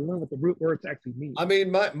to ever learn what the root words actually mean. I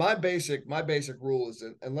mean, my basic rule is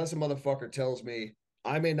that unless a motherfucker tells me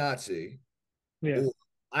I'm a Nazi, or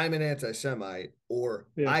I'm an anti-Semite, or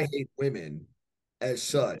I hate women as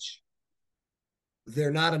such, they're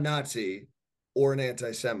not a Nazi or an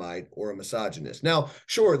anti-Semite or a misogynist. Now,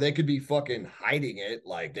 sure, they could be fucking hiding it.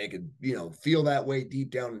 Like they could, feel that way deep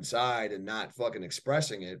down inside and not fucking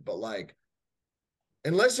expressing it. But like,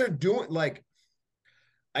 unless they're doing like,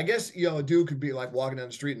 I guess, a dude could be like walking down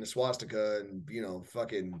the street in a swastika and,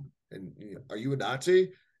 are you a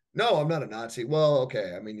Nazi? No, I'm not a Nazi. Well,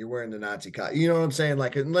 okay. I mean, you're wearing the Nazi you know what I'm saying?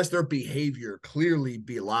 Like, unless their behavior clearly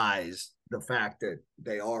belies the fact that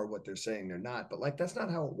they are what they're saying they're not. But like, that's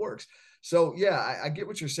not how it works. So yeah, I get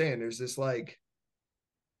what you're saying. There's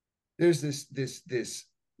this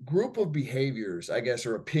group of behaviors, I guess,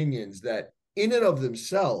 or opinions that in and of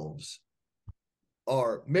themselves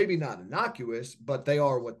are maybe not innocuous, but they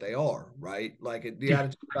are what they are, right? Like the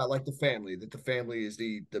attitude about like the family, that the family is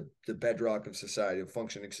the bedrock of society, of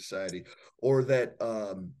functioning society, or that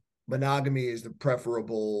monogamy is the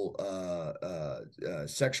preferable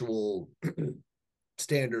sexual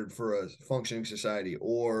standard for a functioning society,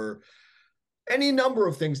 or any number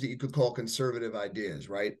of things that you could call conservative ideas,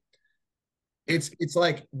 right? It's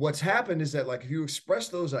like what's happened is that like if you express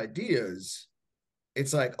those ideas,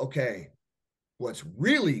 it's like, okay, what's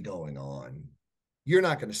really going on you're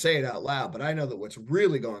not going to say it out loud, but I know that what's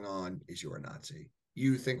really going on is you're a Nazi.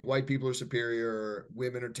 You think white people are superior,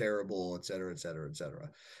 women are terrible, et cetera, et cetera, et cetera.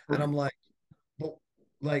 And I'm like, well,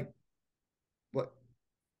 like, what,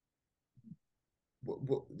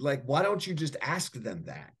 like, why don't you just ask them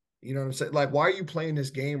that? You know what I'm saying? Like, why are you playing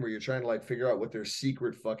this game where you're trying to like figure out what their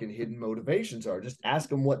secret fucking hidden motivations are? Just ask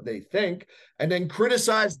them what they think and then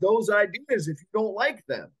criticize those ideas if you don't like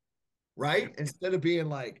them, right? Instead of being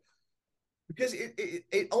like, because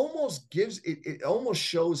it almost gives it almost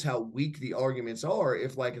shows how weak the arguments are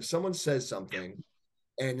if someone says something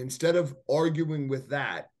and instead of arguing with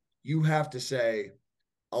that, you have to say,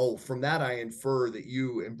 oh, from that I infer that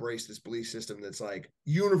you embrace this belief system that's like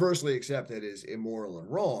universally accepted as immoral and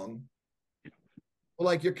wrong. Well,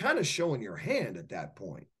 like you're kind of showing your hand at that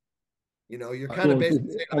point. You know, you're kind of Well,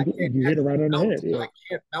 basically saying you hit it right on the head. Yeah. I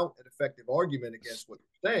can't mount an effective argument against what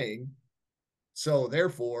you're saying. So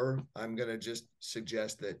therefore, I'm gonna just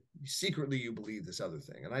suggest that secretly you believe this other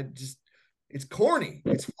thing. And it's corny.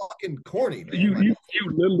 It's fucking corny, man. You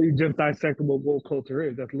literally just dissected what woke culture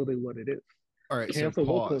is. That's literally what it is. All right, Cancel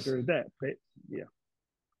so woke culture is that. But yeah.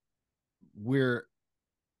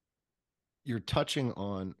 You're touching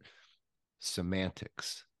on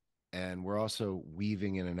semantics, and we're also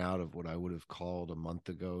weaving in and out of what I would have called a month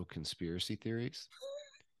ago conspiracy theories.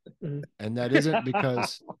 Mm-hmm. And that isn't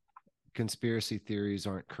because conspiracy theories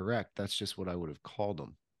aren't correct. That's just what I would have called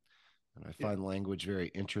them. And I find language very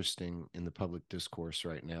interesting in the public discourse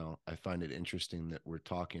right now. I find it interesting that we're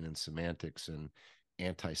talking in semantics, and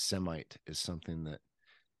anti-Semite is something that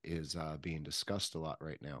is being discussed a lot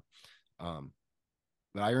right now.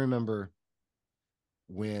 But I remember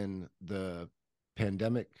when the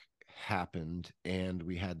pandemic happened and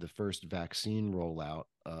we had the first vaccine rollout,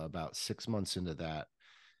 about 6 months into that,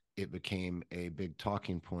 it became a big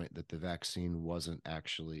talking point that the vaccine wasn't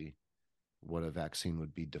actually what a vaccine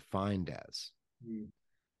would be defined as.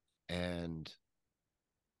 And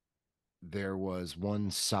there was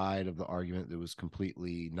one side of the argument that was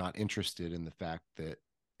completely not interested in the fact that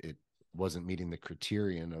it wasn't meeting the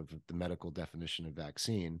criterion of the medical definition of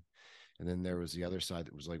vaccine. And then there was the other side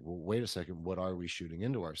that was like, well, wait a second, what are we shooting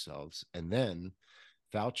into ourselves? And then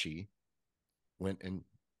Fauci went and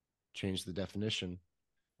changed the definition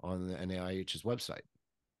on the NIH's website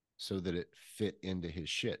so that it fit into his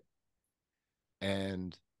shit.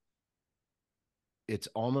 And it's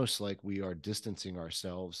almost like we are distancing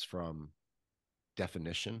ourselves from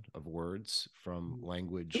definition of words, from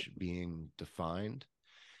language being defined.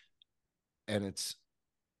 And it's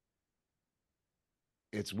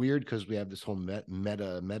weird because we have this whole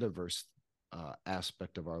metaverse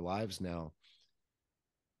aspect of our lives now.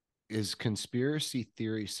 Is conspiracy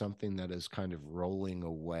theory something that is kind of rolling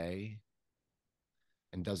away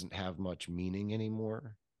and doesn't have much meaning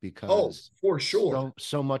anymore? Because for sure,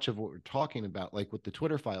 so much of what we're talking about, like with the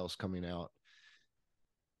Twitter files coming out,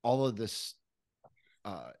 all of this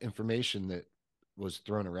information that was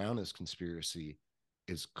thrown around as conspiracy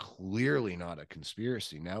is clearly not a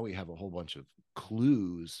conspiracy. Now we have a whole bunch of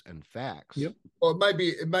clues and facts. Yep. Well,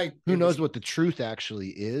 it might. Who knows what the truth actually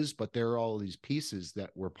is, but there are all these pieces that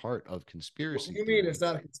were part of conspiracy. You mean it's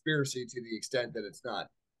not a conspiracy to the extent that it's not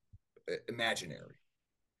imaginary?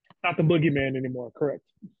 Not the boogeyman anymore, correct?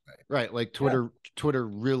 Right. Like Twitter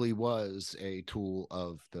really was a tool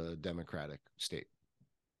of the Democratic state.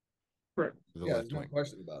 Correct. There's no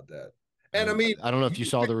question about that. And I mean, I don't know if you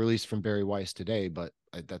saw the release from Barry Weiss today, but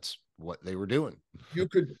that's what they were doing. You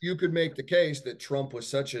could make the case that Trump was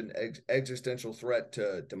such an existential threat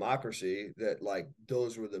to democracy that like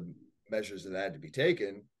those were the measures that had to be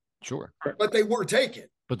taken. Sure. But they were taken.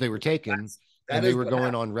 And they were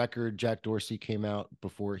going on record. Jack Dorsey came out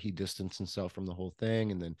before he distanced himself from the whole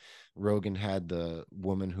thing. And then Rogan had the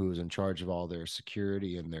woman who was in charge of all their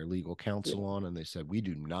security and their legal counsel on, and they said, we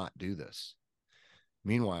do not do this.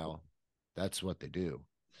 Meanwhile, that's what they do.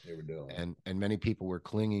 They were doing. And many people were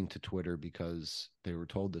clinging to Twitter because they were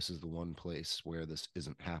told this is the one place where this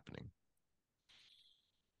isn't happening.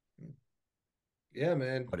 Yeah,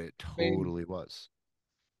 man. But it totally was.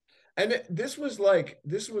 And this was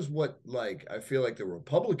what like I feel like the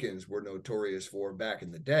Republicans were notorious for back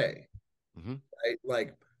in the day. Mm-hmm. Right?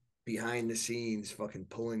 Like behind the scenes, fucking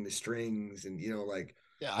pulling the strings, and like.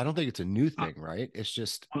 Yeah, I don't think it's a new thing, right? It's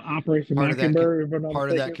just Operation Mockingbird.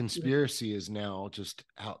 Part of that conspiracy is now just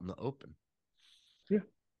out in the open. Yeah.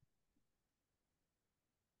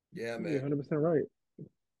 Yeah, man. 100% right.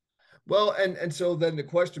 Well, and so then the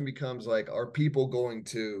question becomes like, are people going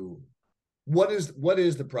to what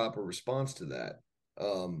is the proper response to that?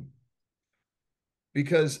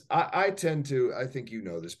 Because I tend to, I think you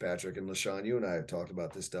know this, Patrick and LaShawn, you and I have talked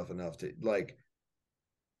about this stuff enough to like,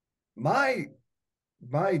 my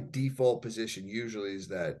my default position usually is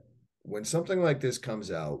that when something like this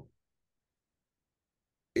comes out,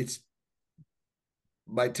 it's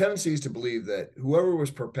my tendency is to believe that whoever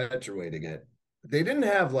was perpetuating it, they didn't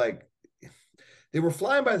have like they were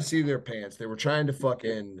flying by the seat of their pants. They were trying to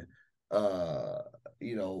fucking uh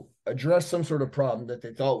address some sort of problem that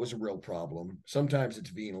they thought was a real problem. Sometimes it's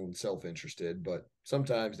venal and self-interested, but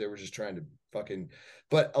sometimes they were just trying to fucking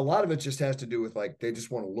but a lot of it just has to do with like they just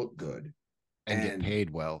want to look good. and get And paid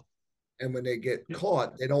well. and when they get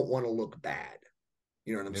caught, they don't want to look bad.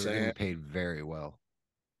 You know what I'm They were saying? getting paid very well.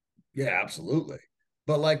 Yeah, absolutely.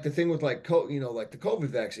 But like the thing with like like the COVID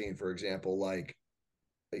vaccine, for example, like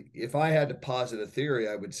if I had to posit a theory,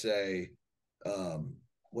 I would say um,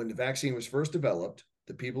 when the vaccine was first developed,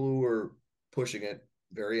 the people who were pushing it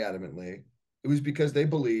very adamantly, it was because they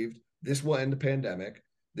believed this will end the pandemic.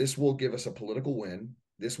 This will give us a political win.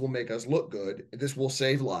 This will make us look good. This will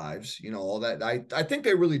save lives. All that. I think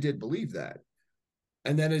they really did believe that.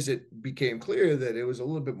 And then as it became clear that it was a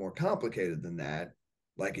little bit more complicated than that,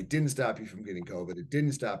 like it didn't stop you from getting COVID, it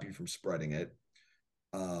didn't stop you from spreading it.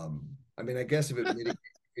 I mean, I guess if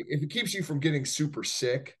it keeps you from getting super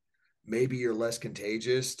sick, maybe you're less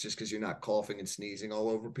contagious just because you're not coughing and sneezing all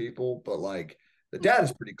over people. But like the data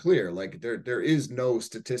is pretty clear. Like there is no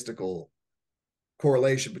statistical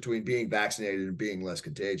correlation between being vaccinated and being less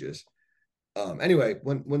contagious. Anyway,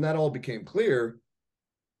 when that all became clear,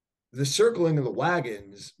 the circling of the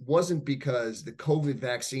wagons wasn't because the COVID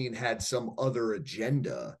vaccine had some other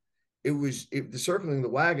agenda. The circling of the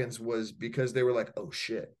wagons was because they were like, oh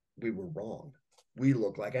shit, we were wrong. We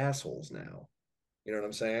look like assholes now. You know what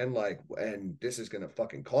I'm saying? Like, and this is going to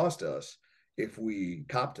fucking cost us if we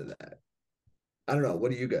cop to that. I don't know.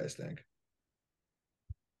 What do you guys think?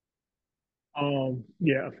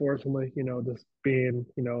 Yeah, unfortunately, just being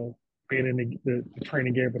in the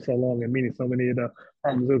training game for so long and meeting so many of the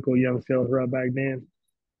pharmaceutical young sales rep back then.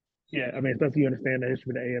 Yeah, I mean, especially you understand the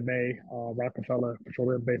history of the AMA, Rockefeller,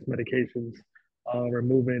 petroleum-based medications,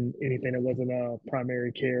 removing anything that wasn't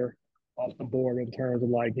primary care off the board in terms of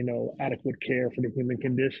like, adequate care for the human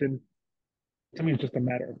condition. To me, it's just a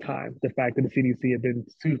matter of time. The fact that the CDC had been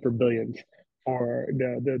sued for billions for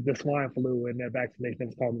the swine flu and that vaccination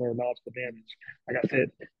has caused neurological damage. Like I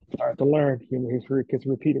said, start to learn human history gets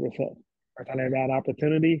repeated itself. Every time they had an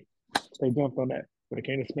opportunity, they jumped on that. When it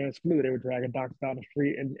came to Spanish flu, they were dragging doctors down the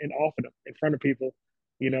street and offering them in front of people,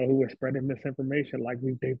 who were spreading misinformation. Like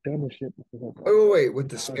they've done this shit before, bro. Wait. With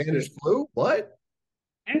We've the done this Spanish shit. flu? What?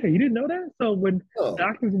 Yeah, you didn't know that. So when Oh,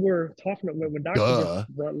 doctors were talking, when doctors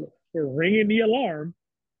Duh. were ringing the alarm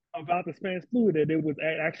about the Spanish flu, that it was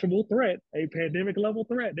an actual threat, a pandemic level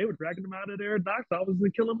threat, they were dragging them out of their doctor's office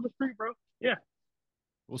and killing them in the street, bro. Yeah,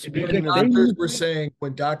 Well, because speaking of they knew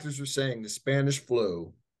when doctors were saying the Spanish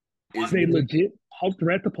flu was is a really legit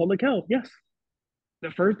threat to public health. Yes,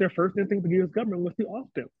 their first instinct to the U.S. government was to off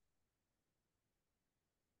them.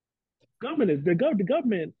 The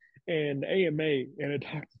government and the AMA and the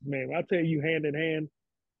doctors, man. When I tell you, hand in hand,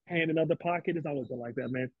 hand in other pocket, it's always been like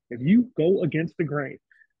that, man. If you go against the grain,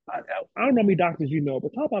 I don't know how many doctors you know,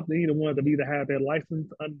 but talk about the ones that either have their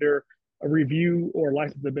license under a review or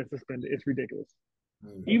license have been suspended. It's ridiculous.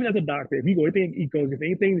 Even as a doctor, if you go against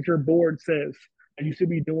anything that your board says and you should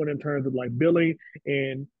be doing in terms of like billing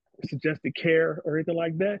and suggested care or anything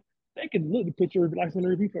like that, they can look to put your license under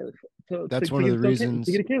review for that's to one of get the to reasons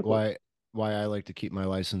get it canceled. why I like to keep my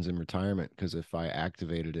license in retirement, because if I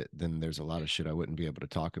activated it, then there's a lot of shit I wouldn't be able to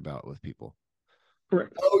talk about with people.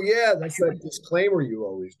 Correct. Oh yeah, that's that disclaimer you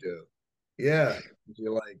always do. Yeah,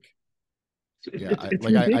 you're like, Yeah, It's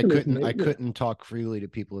ridiculous, I man. Yeah. couldn't talk freely to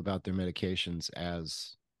people about their medications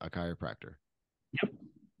as a chiropractor. Yep.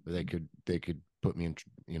 They could put me in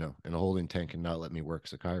in a holding tank and not let me work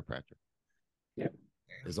as a chiropractor. Yep.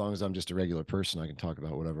 As long as I'm just a regular person, I can talk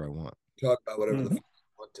about whatever I want, talk about whatever the Mm-hmm. fuck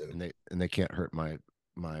you want to. and they can't hurt my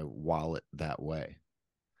wallet that way.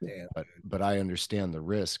 Damn. But I understand the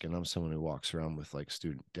risk, and I'm someone who walks around with like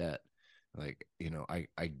student debt. Like,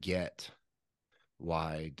 I get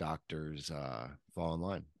why doctors fall in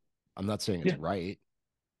line. I'm not saying it's Yeah. right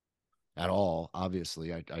at all.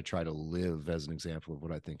 Obviously, I try to live as an example of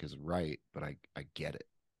what I think is right, but I get it.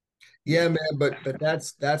 Yeah, man, but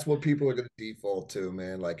that's what people are going to default to,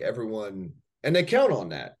 man. Like everyone, and they count on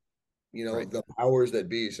that. Right. The powers that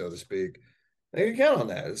be, so to speak, they can count on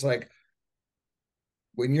that. It's like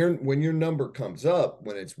when your number comes up,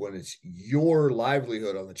 when it's your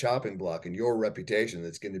livelihood on the chopping block and your reputation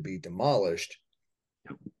that's going to be demolished,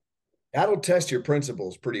 that'll test your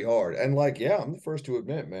principles pretty hard. And like, yeah, I'm the first to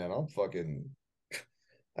admit, man,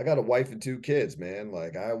 I got a wife and 2 kids, man.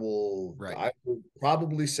 Like I will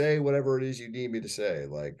probably say whatever it is you need me to say.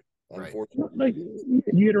 Like, Right. unfortunately, Like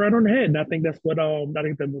you hit it right on the head, and I think that's what I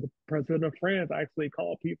think the president of France actually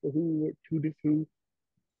called people who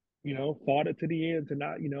fought it to the end to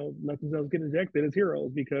not let themselves get injected as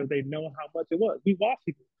heroes because they know how much it was. We watch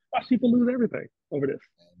people lose everything over this.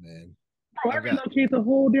 man. Bro, I I've got relocated the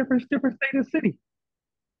whole different state and city.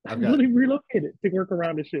 I I've got literally relocated to work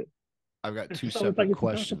around this shit. I've got two So it's like separate it's not a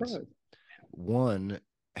questions. surprise. One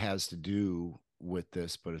has to do with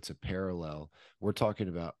this, but it's a parallel. We're talking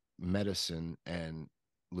about medicine, and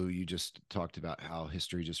Lou, you just talked about how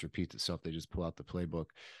history just repeats itself. They just pull out the playbook.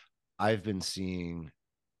 I've been seeing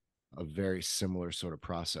a very similar sort of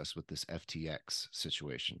process with this FTX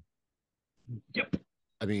situation. Yep.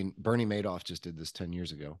 I mean, Bernie Madoff just did this 10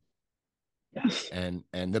 years ago. Yes.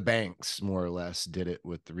 And the banks more or less did it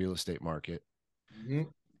with the real estate market. Mm-hmm.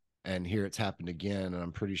 And here it's happened again. And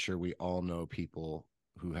I'm pretty sure we all know people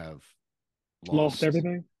who have Lost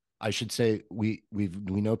everything. I should say we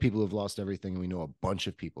know people who have lost everything. We know a bunch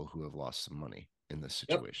of people who have lost some money in this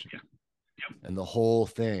situation. Yep. Yep. And the whole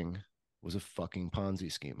thing was a fucking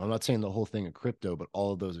Ponzi scheme. I'm not saying the whole thing of crypto, but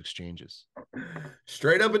all of those exchanges.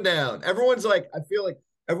 Straight up and down. Everyone's like, I feel like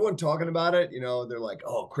everyone talking about it, they're like,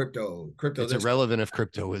 oh, crypto. It's irrelevant if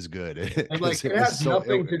crypto is good. And like, it has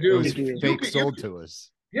nothing to do. It was fake sold to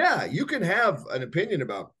us. Yeah, you can have an opinion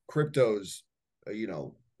about cryptos,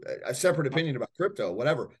 a separate opinion about crypto,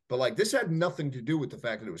 whatever. But like, this had nothing to do with the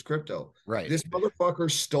fact that it was crypto. Right. This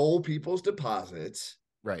motherfucker stole people's deposits.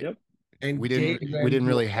 Right. Yep. And we didn't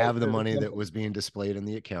really have the money that was being displayed in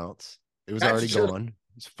the accounts. It was already gone.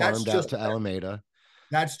 It's farmed out to Alameda.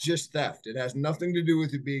 That's just theft. It has nothing to do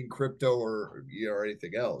with it being crypto or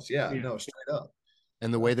anything else. Yeah, no, straight up.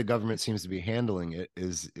 And the way the government seems to be handling it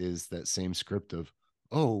is that same script of,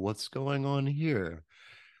 oh, what's going on here?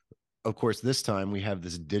 Of course, this time we have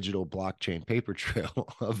this digital blockchain paper trail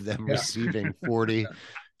of them receiving $40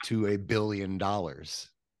 to $1 billion.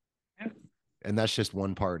 And that's just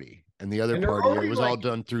one party. And the other party, it was all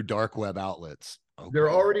done through dark web outlets. Okay. They're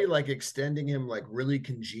already like extending him like really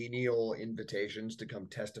congenial invitations to come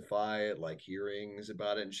testify at like hearings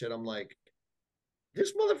about it and shit. I'm like,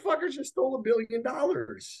 this motherfucker just stole $1 billion.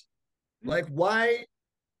 Like, why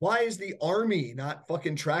is the army not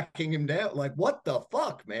fucking tracking him down? Like, what the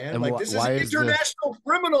fuck, man? And like, this is an international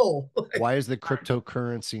criminal. Why is the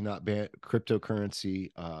cryptocurrency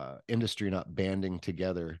industry not banding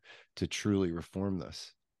together to truly reform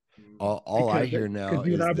this? All I hear now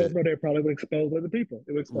is that they probably would expose other people.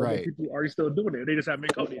 It would expose other people who are still doing it. They just haven't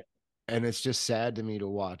been caught yet. And it's just sad to me to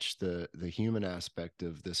watch the human aspect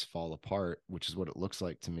of this fall apart, which is what it looks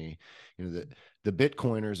like to me. The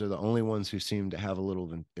Bitcoiners are the only ones who seem to have a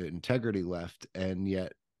little integrity left, and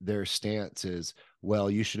yet their stance is,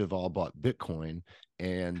 well, you should have all bought Bitcoin,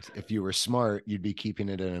 and if you were smart, you'd be keeping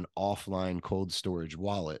it in an offline cold storage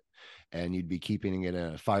wallet, and you'd be keeping it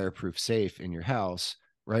in a fireproof safe in your house,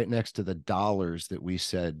 right next to the dollars that we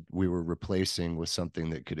said we were replacing with something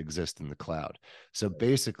that could exist in the cloud. So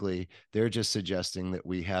basically, they're just suggesting that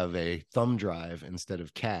we have a thumb drive instead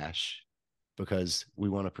of cash because we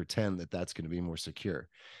want to pretend that that's going to be more secure.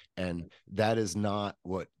 And that is not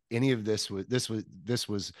what any of this was. This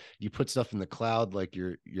was you put stuff in the cloud like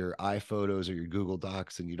your iPhotos or your Google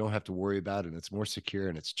Docs, and you don't have to worry about it. And it's more secure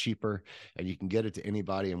and it's cheaper, and you can get it to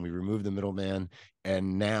anybody. And we remove the middleman.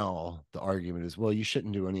 And now the argument is, well, you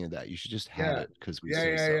shouldn't do any of that. You should just have it because we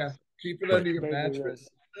say so. Keep it under your mattress.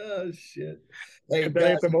 Oh shit! Hey, if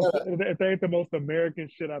that ain't the most American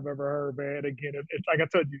shit I've ever heard, man. Again, it's like I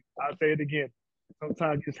told you, I'll say it again.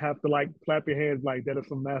 Sometimes you just have to like clap your hands like that is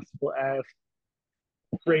some masterful ass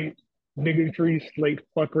straight bigotry, slate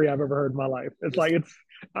fuckery I've ever heard in my life. It's like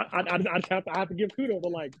I have to give kudos,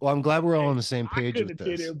 but like, well, I'm glad we're all on the same page with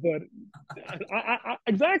this. But I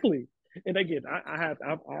exactly. And again,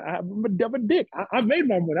 I'm a dick. I made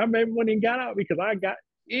my money. I made money and got out because I got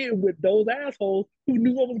in with those assholes who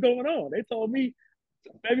knew what was going on. They told me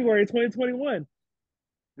February 2021,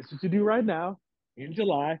 this is what you do right now in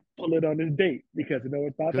July, pull it on this date because you know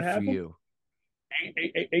what's about to happen. For you.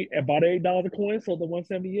 About $8 a coin, so the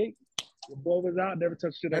 178. The boy was out, never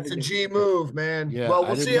touched it. That's a G move, man. Yeah, well,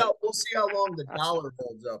 we'll see how long the dollar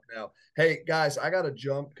holds up now. Hey guys, I gotta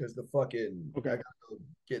jump because I gotta go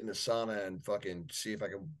get in the sauna and fucking see if I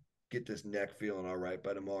can get this neck feeling all right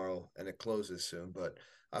by tomorrow, and it closes soon. But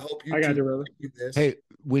I hope you do this. Hey,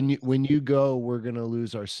 when you go, we're gonna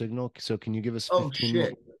lose our signal. So can you give us 15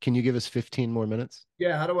 more, can you give us 15 more minutes?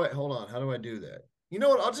 Yeah, how do I do that? You know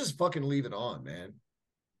what? I'll just fucking leave it on, man.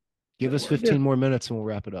 Give us 15 more minutes and we'll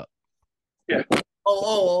wrap it up. Yeah.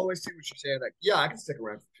 Oh, I see what you're saying. Like, yeah, I can stick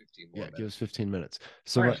around for 15 more Yeah, give us minutes. 15 minutes.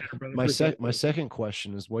 So Appreciate it, brother. Appreciate my it. second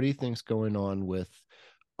question is, what do you think's going on with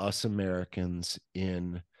us Americans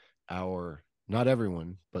in our, not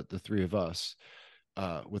everyone, but the three of us,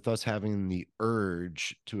 with us having the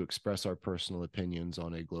urge to express our personal opinions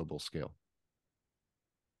on a global scale?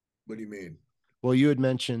 What do you mean? Well, you had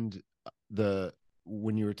mentioned the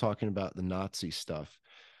when you were talking about the Nazi stuff,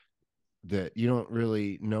 that you don't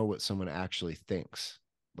really know what someone actually thinks,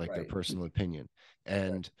 like their Right. personal opinion. Right.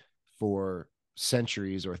 And for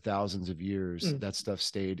centuries or thousands of years, Mm, that stuff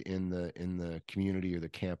stayed in the community or the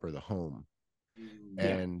camp or the home.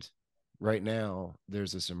 yeah. And right now,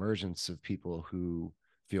 there's this emergence of people who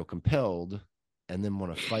feel compelled and then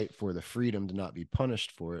want to fight for the freedom to not be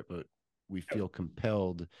punished for it, but we feel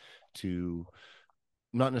compelled to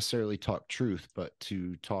not necessarily talk truth, but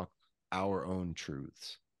to talk our own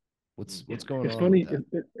truths. What's going It's on with funny.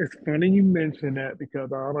 that? It's funny you mention that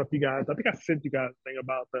because I don't know if you guys. I think I sent you guys a thing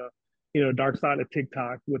about the, dark side of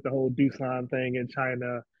TikTok with the whole do sign thing in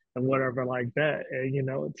China and whatever like that. And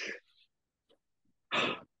it's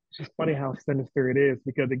just funny how sinister it is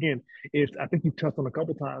because again, it's I think you touched on a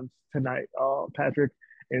couple times tonight, Patrick,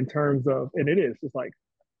 in terms of, and it is. It's like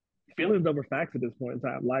feelings over facts at this point in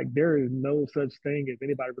time. Like there is no such thing as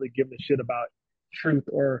anybody really giving a shit about truth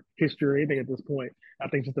or history or anything at this point. I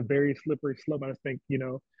think it's just a very slippery slope. I just think,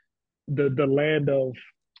 the land of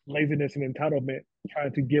laziness and entitlement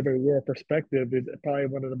trying to give a real perspective is probably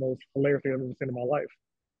one of the most hilarious things I've ever seen in my life.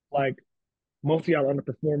 Like most of y'all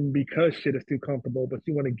underperforming because shit is too comfortable, but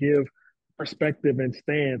you want to give perspective and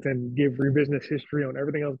stance and give revisionist history on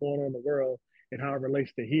everything else going on in the world and how it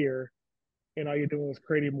relates to here, and all you're doing is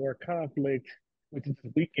creating more conflict, which is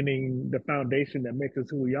weakening the foundation that makes us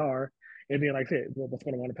who we are. And then, like I said, what's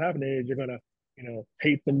going to wind up happening is you're going to,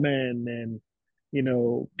 hate the men and,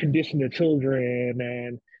 condition the children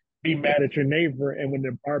and be mad at your neighbor. And when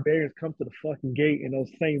the barbarians come to the fucking gate and those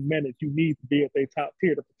same men that you need to be at their top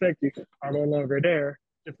tier to protect you are no longer there,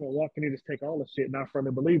 just going to walk in and just take all the shit. And I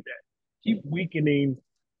firmly believe that. Keep weakening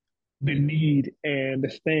the need and the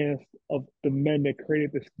stance of the men that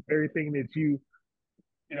created this very thing that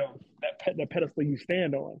that pedestal you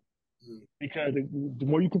stand on. Mm. Because the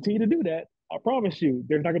more you continue to do that, I promise you,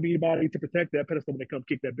 there's not gonna be anybody to protect that pedestal when they come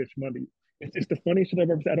kick that bitch from under you. It's the funniest shit I've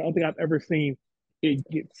ever seen. I don't think I've ever seen it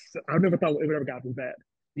gets. I never thought it would ever got this bad.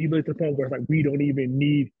 You look at the point where it's like we don't even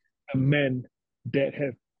need the men that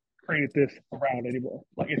have created this around anymore.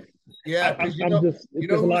 Like it's, Yeah, because I'm just,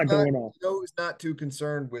 there's a lot going on. who's not too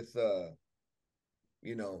concerned with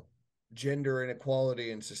you know, gender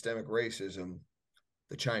inequality and systemic racism?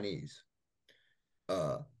 The Chinese,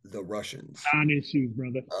 the Russians, Non-issues,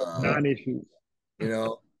 brother. uh, Non-issues. you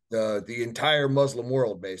know, the entire Muslim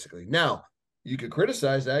world, basically. Now, you could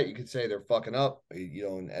criticize that. You could say they're fucking up,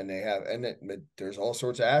 and they have, there's all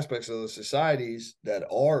sorts of aspects of the societies that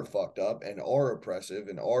are fucked up and are oppressive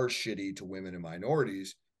and are shitty to women and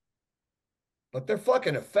minorities, but they're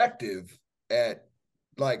fucking effective at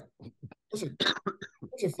like those are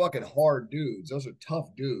those are fucking hard dudes. Those are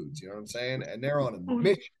tough dudes. You know what I'm saying? And they're on a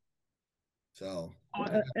mission. So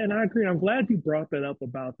yeah. And I agree. I'm glad you brought that up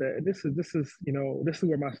about that. And this is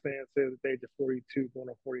where my stance is at the age of 42, going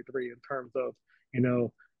on 43, in terms of you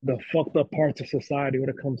know the fucked up parts of society when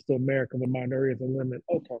it comes to America with minorities and women.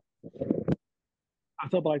 Okay, I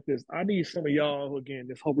thought like this. I need some of y'all who, again,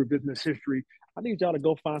 this whole business history. I need y'all to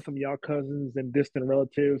go find some of y'all cousins and distant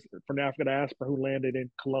relatives from the African diaspora who landed in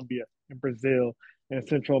Colombia and Brazil and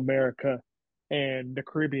Central America and the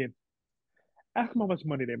Caribbean. Ask them how much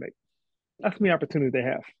money they make. Ask them the opportunity they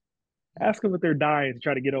have. Ask them if they're dying to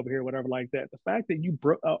try to get over here, whatever like that. The fact that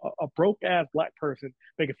a broke ass black person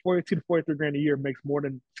making 42 to 43 grand a year makes more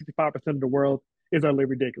than 65% of the world is utterly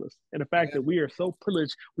ridiculous. And the fact Yeah. that we are so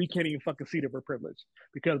privileged, we can't even fucking see that we're privileged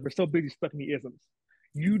because we're so busy stuck in the isms.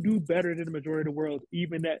 You do better than the majority of the world,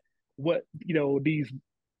 even at what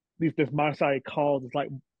this my side calls is like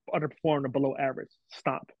underperforming or below average.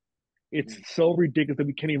 Stop. It's so ridiculous that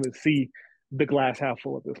we can't even see the glass half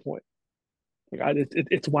full at this point. Like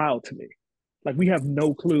it's wild to me. Like we have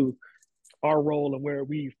no clue our role and where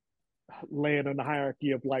we land on the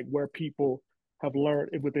hierarchy of like where people have learned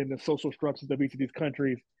within the social structures of each of these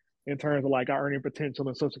countries in terms of like our earning potential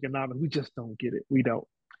and socioeconomic. We just don't get it. We don't.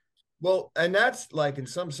 Well, and that's like in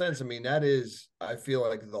some sense, I mean, that is, I feel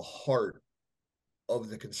like the heart of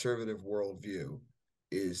the conservative worldview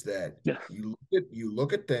is that Yes. you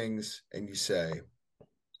look at things and you say,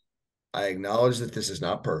 I acknowledge that this is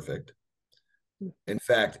not perfect. In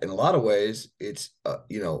fact, in a lot of ways, it's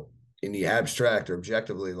in the abstract or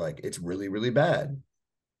objectively, like it's really, really bad,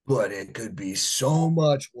 but it could be so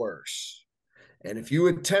much worse. And if you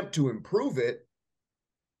attempt to improve it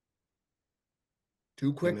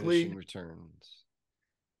too quickly, Diminishing returns.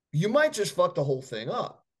 you might just fuck the whole thing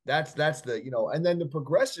up. That's the, and then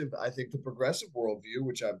I think the progressive worldview,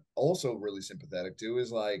 which I'm also really sympathetic to,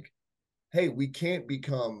 is like, hey, we can't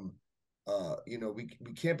become we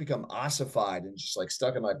can't become ossified and just like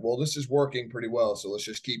stuck in like, well, this is working pretty well, so let's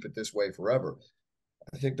just keep it this way forever.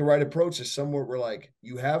 I think the right approach is somewhere where like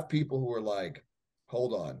you have people who are like,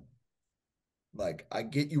 hold on, like I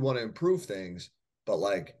get you want to improve things, but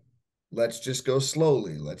like let's just go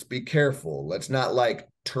slowly. Let's be careful. Let's not like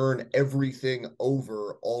turn everything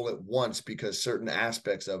over all at once because certain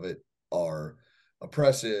aspects of it are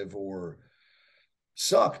oppressive or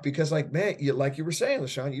suck. Because like, man, like you were saying,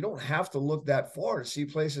 LaShawn, you don't have to look that far to see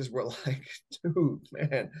places where like, dude,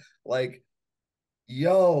 man, like,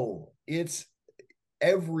 yo, it's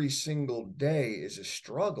every single day is a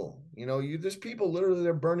struggle. There's people literally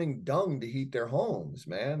they're burning dung to heat their homes,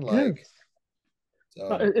 man. Like, Yes. No,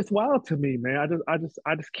 so it's wild to me, man. I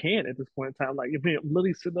just can't at this point in time. Like, if I'm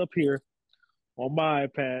literally sitting up here on my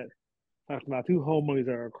iPad, talking to my two homies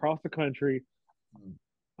that are across the country.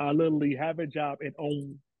 I literally have a job and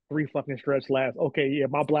own three fucking stretch labs. Okay, yeah,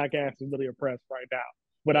 my black ass is really oppressed right now.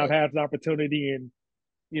 But I've right. had the opportunity in,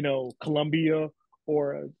 Colombia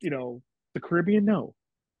or, the Caribbean. No.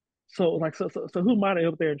 So who am I to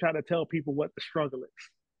up there and try to tell people what the struggle is?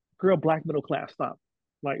 Girl, black middle class, stop.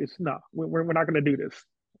 Like, it's not. We're not going to do this.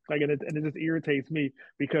 Like, and it just irritates me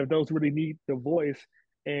because those who really need the voice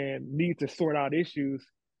and need to sort out issues,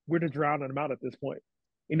 we're just drowning them out at this point.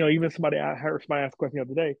 Even I heard somebody ask a question the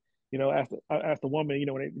other day. Asked a woman,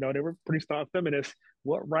 they were pretty staunch feminists.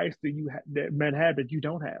 What rights do that men have that you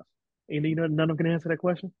don't have? And none of them can answer that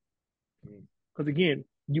question Mm. because again,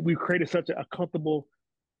 we've created such a comfortable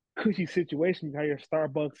cushy situation. You have your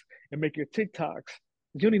Starbucks and make your TikToks.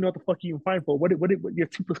 You don't even know what the fuck you even fight for. What your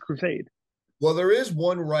toothless crusade? Well, there is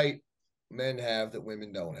one right men have that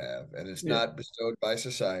women don't have, and it's Yeah, not bestowed by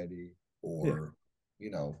society yeah, or,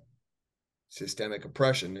 you know, systemic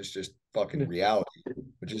oppression. It's just fucking yeah, reality,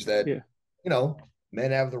 which is that, yeah. you know,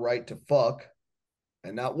 men have the right to fuck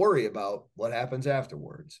and not worry about what happens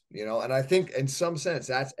afterwards. And I think in some sense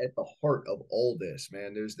that's at the heart of all this,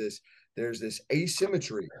 man. There's this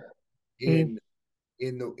asymmetry Mm,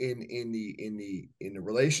 in in the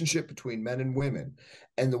relationship between men and women,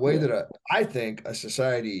 and the way yeah. that I think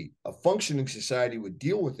a functioning society would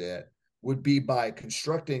deal with it would be by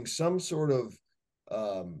constructing some sort of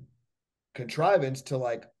um, contrivance to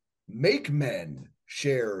like make men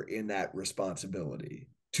share in that responsibility,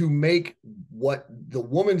 to make what the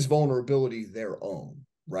woman's vulnerability their own,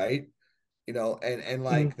 right? And Mm,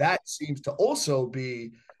 like that seems to also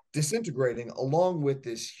be disintegrating along with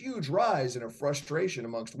this huge rise in a frustration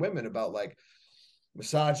amongst women about like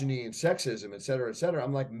misogyny and sexism, et cetera, et cetera.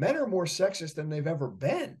 I'm like, men are more sexist than they've ever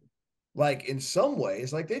been. Like in some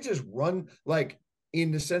ways, like they just run like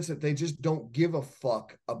in the sense that they just don't give a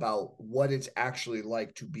fuck about what it's actually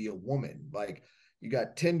like to be a woman. Like you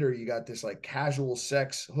got Tinder, you got this like casual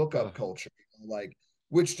sex hookup culture, like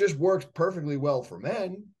which just works perfectly well for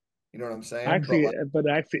men. You know what I'm saying? But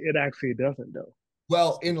like, it actually doesn't though.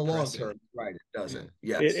 well, It's in the long depressing. term, right? It Yeah. doesn't. It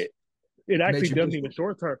Yes, it, it it actually makes you doesn't just even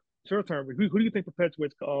short term. Short term. Who do you think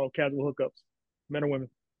perpetuates casual hookups, men or women?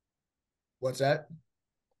 what's that?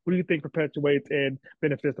 Who do you think perpetuates and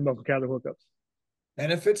benefits the most from casual hookups?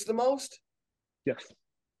 Benefits the most? Yes.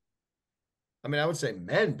 I mean, I would say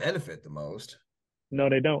men benefit the most. No,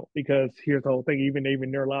 they don't, because here's the whole thing. Even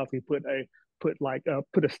neurologically put a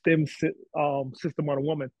system on a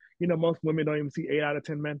woman. Most women don't even see 8 out of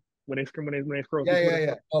 10 men when they scroll through Yeah, yeah, Twitter.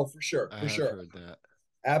 yeah. Oh, for sure, I for have sure. heard that.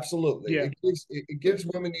 Absolutely. Yeah, It gives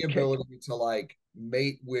women the okay. ability to like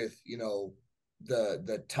mate with,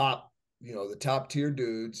 the top, the top tier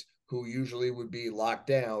dudes who usually would be locked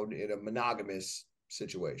down in a monogamous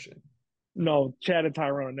situation. No, Chad and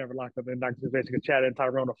Tyrone are never locked up in that situation because Chad and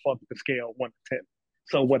Tyrone are fucked the scale 1 to 10.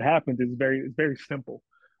 So what happens is very simple.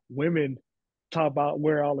 Women talk about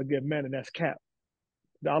where all the good men, and that's cap.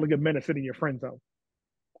 All the good men are sitting in your friend zone.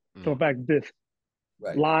 So Mm. in fact, this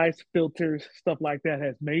Right. lies, filters, stuff like that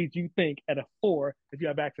has made you think at a 4 if you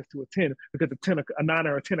have access to a 10 because a 9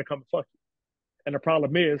 or a 10 are coming fuck you. And the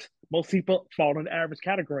problem is most people fall in the average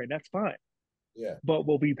category, and that's fine. Yeah. But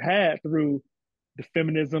what we've had through the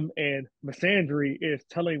feminism and misandry is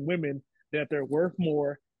telling women that they're worth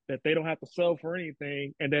more, that they don't have to sell for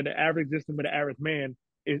anything, and that the average existence of the average man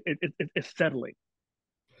is settling.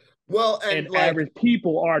 Well, And and like, average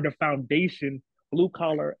people are the foundation. Blue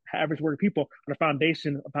collar, average working people are the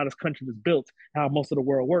foundation of how this country was built, how most of the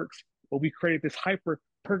world works. But we created this hyper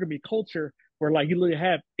pergamy culture where like you literally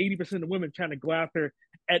have 80% of women trying to go after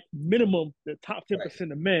at minimum the top Right.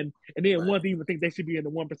 10% of men, and then Right. ones even think they should be in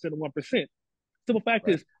the 1% of 1%. Simple fact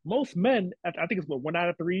Right. is, most men, I think it's what, 1 out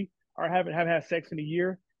of 3 are have had sex in a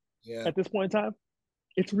year Yeah. at this point in time.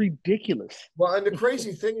 It's ridiculous. Well, and the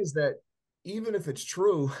crazy thing is that even if it's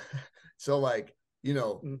true, so like,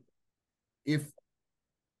 Mm. if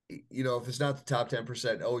if it's not the top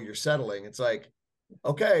 10%, oh, you're settling. It's like,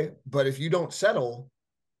 okay, but if you don't settle,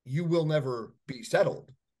 you will never be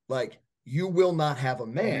settled. Like, you will not have a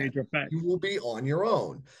man. Major You facts. will be on your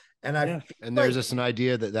own. And I Yes. feel And there's like, just an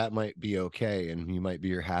idea that that might be okay, and you might be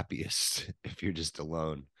your happiest if you're just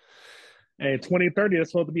alone. And 2030, there's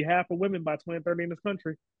supposed to be half of women by 2030 in this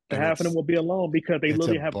country. So And half of them will be alone because they it's a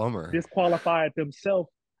literally have bummer. disqualified themselves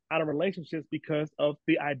out of relationships because of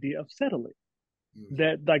the idea of settling.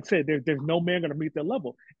 That, like I said, there's no man going to meet their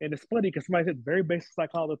level. And it's funny because somebody said very basic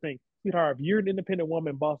psychology thing. Sweetheart, if you're an independent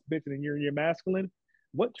woman, boss bitch, and you're masculine,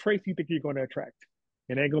 what traits do you think you're going to attract?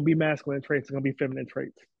 It ain't going to be masculine traits. It's going to be feminine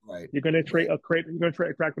traits. right, You're going to right.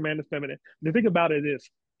 attract a man that's feminine. The thing about it is,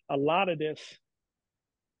 a lot of this,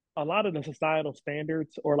 a lot of the societal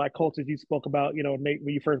standards or like cultures you spoke about, Nate,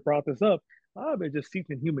 when you first brought this up, a lot of it just seeps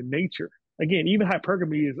in human nature. Again, even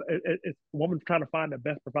hypergamy is a woman trying to find the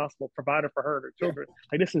best possible provider for her and her Yeah. children.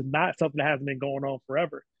 Like, this is not something that hasn't been going on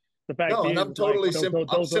forever. The fact No, and is, I'm like totally I'm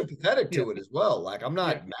those sympathetic yeah, to it as well. Like, I'm yeah,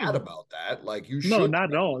 not mad about that. Like, you no, should not at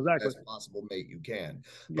find all, the exactly, best possible mate you can.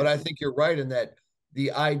 But yeah, I think you're right in that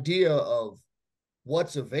the idea of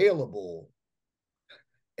what's available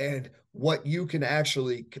and what you can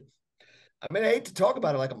actually, I mean, I hate to talk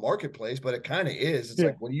about it like a marketplace, but it kind of is. It's yeah.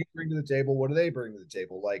 like, what do you bring to the table? What do they bring to the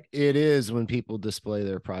table? Like, It is when people display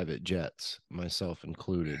their private jets, myself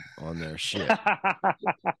included, on their shit.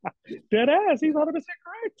 Dead ass. He's 100%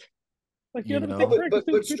 correct. Like, you're You 100% know, correct. but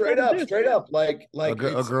It's kind of this. straight up, like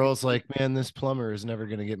a it's girl's like, man, this plumber is never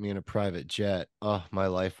going to get me in a private jet. Oh, my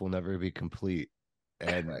life will never be complete.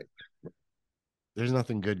 And right. there's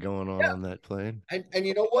nothing good going on that plane. And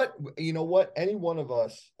you know what? You know what? Any one of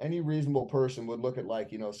us, any reasonable person would look at, like,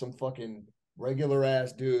 some fucking regular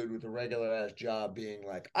ass dude with a regular ass job being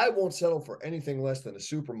like, I won't settle for anything less than a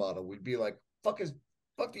supermodel. We'd be like, fuck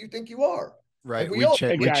do you think you are? Like, Right. we all We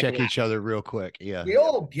check Exactly. each other real quick. Yeah. we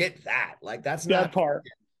all get that. Like, that's That not part.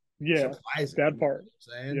 Yeah. surprising, That you know part.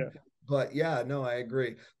 what I'm saying? Yeah. But yeah, no, I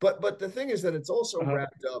agree. But the thing is that Uh-huh.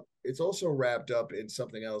 it's also wrapped up in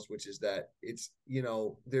something else, which is that it's,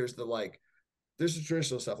 there's the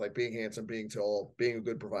traditional stuff like being handsome, being tall, being a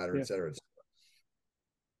good provider, Yeah. et cetera, et cetera.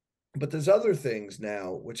 But there's other things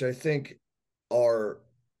now, which I think are,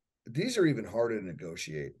 these are even harder to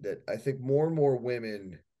negotiate, that I think more and more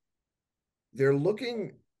women, they're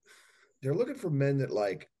looking, they're looking for men that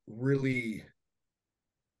like really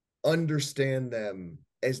understand them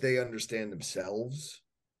as they understand themselves.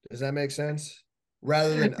 Does that make sense?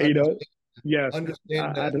 Rather than You know, yes.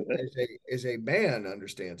 understand I, them as a man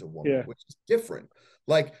understands a woman, yeah. which is different.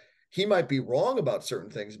 Like, he might be wrong about certain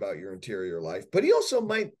things about your interior life, but he also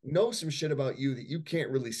might know some shit about you that you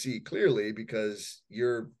can't really see clearly because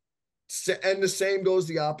you're, and the same goes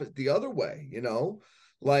the other way,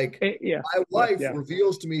 like, Yeah. my Yeah. wife Yeah.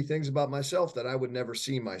 reveals to me things about myself that I would never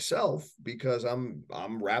see myself because I'm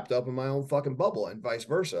wrapped up in my own fucking bubble, and vice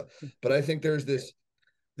versa. But I think there's this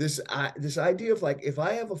idea of like, if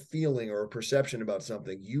I have a feeling or a perception about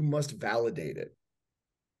something, you must validate it.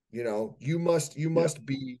 You Yeah. must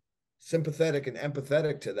be sympathetic and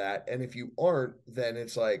empathetic to that. And if you aren't, then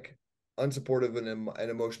it's like unsupportive and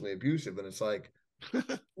emotionally abusive. And it's like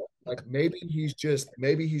maybe he's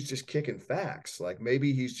just kicking facts. Like,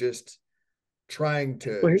 maybe he's just trying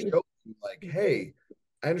to But show you, like, hey,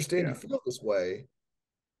 I understand you yeah. feel this way,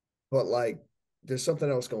 but like, there's something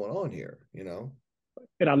else going on here.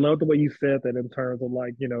 And I love the way you said that in terms of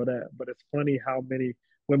like, that. But it's funny how many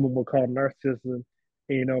women will call narcissism,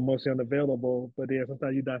 mostly unavailable, but then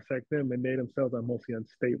sometimes you dissect them and they themselves are mostly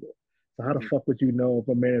unstable. So how the Mhm. fuck would you know if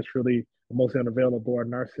a man is really mostly unavailable or a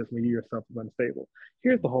narcissist when you yourself is unstable?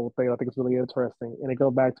 Here's the whole thing I think it's really interesting. And it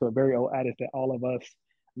goes back to a very old adage that all of us,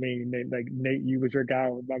 I mean, like Nate, you was your guy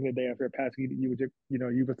back in the day after a past, you was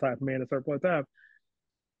your, you was type of man at a certain point in time.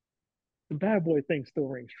 The bad boy thing still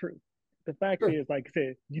rings true. The fact Sure. is, like I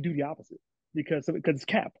said, you do the opposite because it's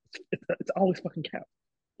cap. It's always fucking cap.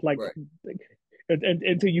 Like, Right.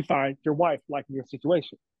 until you find your wife like in your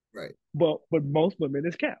situation. Right. But most women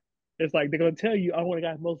is cap. It's like they're gonna tell you, I want a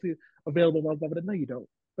guy mostly available, motherfucker. No, you don't.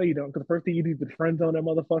 No, you don't. Because the first thing you do is friends on that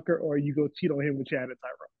motherfucker, or you go cheat on him with Chad and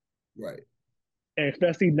Tyrone. Right. And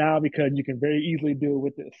especially now because you can very easily deal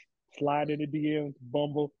with this. Slide in the DMs,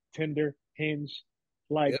 Bumble, Tinder, Hinge.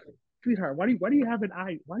 Like, Yep. sweetheart, why do you have an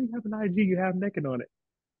IG you have naked on it?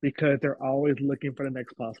 Because they're always looking for the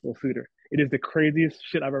next possible suitor. It is the craziest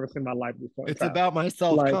shit I've ever seen in my life at this point in It's time. about my Like,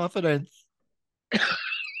 self-confidence.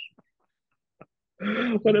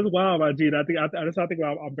 but it's wild, my Gene. I think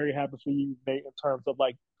I'm very happy for you, Nate, in terms of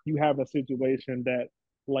like you have a situation that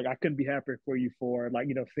like I couldn't be happier for you for like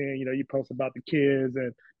seeing you post about the kids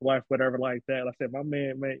and wife whatever like that. Like I said, my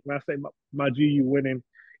man, when I say my G, you winning.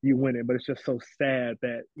 But it's just so sad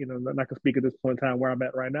that I'm not gonna speak at this point in time where I'm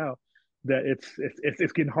at right now. That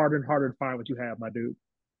it's getting harder and harder to find what you have, my dude.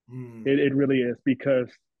 Mm, It really is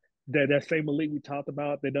because that same elite we talked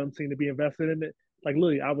about, they don't seem to be invested in it. Like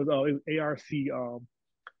literally, I was it was ARC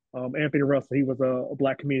Anthony Russell. He was a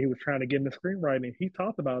black comedian. He was trying to get into screenwriting. He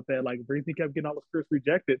talked about that. Like, the reason he kept getting all the scripts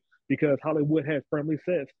rejected because Hollywood has firmly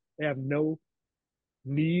says they have no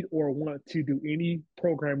need or want to do any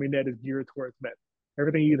programming that is geared towards men.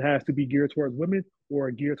 Everything either has to be geared towards women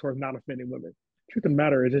or geared towards not offending women. Truth of the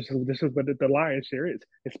matter is, this is what the lion's share is.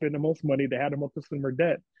 They spend the most money. They have the most consumer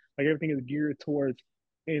debt. Like everything is geared towards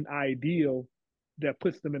an ideal that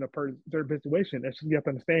puts them in a certain situation. That's you have to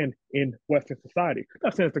understand in Western society.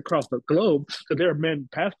 Not saying it's across the globe, because there are men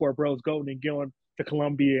passport bros going and going to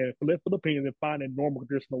Colombia and the Philippines and finding normal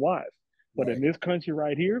traditional wives. But in right. this country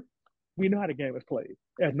right here, we know how the game is played.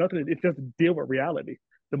 It has nothing. It doesn't deal with reality.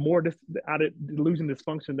 The more this out of delusion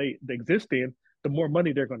dysfunction they exist in, the more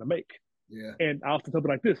money they're going to make. Yeah. And I also tell you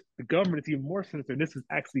like this: the government is even more sinister. This is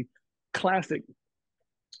actually classic.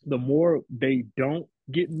 The more they don't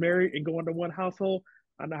get married and go into one household,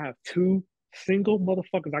 I now have two single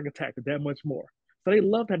motherfuckers I can tax that much more. So they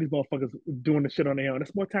love to have these motherfuckers doing the shit on their own.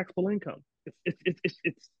 It's more taxable income.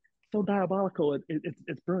 It's so diabolical.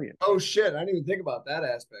 It's brilliant. Oh shit! I didn't even think about that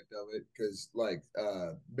aspect of it because, like,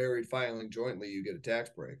 married filing jointly, you get a tax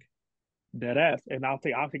break. Dead ass. And I'll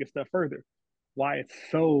take a step further. Why it's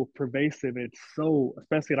so pervasive, it's so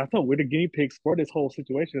especially, and I thought we're the guinea pigs for this whole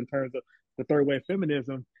situation in terms of the third wave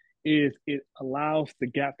feminism, is it allows the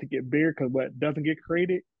gap to get bigger because what doesn't get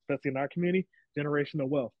created, especially in our community, generational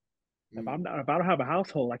wealth. Mm, If I don't have a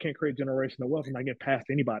household, I can't create generational wealth. I'm not getting past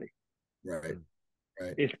anybody. right.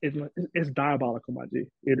 Right. It's diabolical, my G.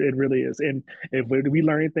 It really is. And if we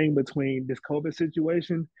learn anything between this COVID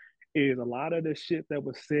situation, is a lot of the shit that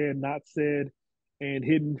was said, not said, and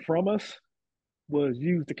hidden from us was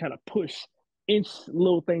used to kind of push in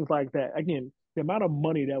little things like that. Again, the amount of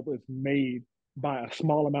money that was made by a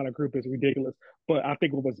small amount of group is ridiculous. But I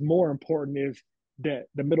think what was more important is that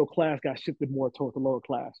the middle class got shifted more towards the lower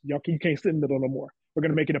class. You can't sit in the middle no more. We're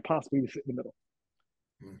going to make it impossible to sit in the middle.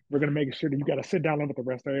 Mm, We're going to make sure that you got to sit down with the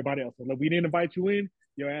rest of everybody else. And if we didn't invite you in,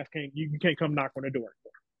 your ass can't. You can't come knock on the door.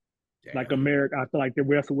 Like damn. America, I feel like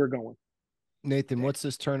that's where we're going. Nathan, Damn. what's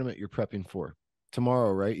this tournament you're prepping for?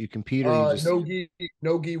 Tomorrow, right? You compete or you just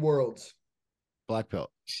No gi worlds. black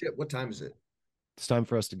belt? Shit. What time is it? It's time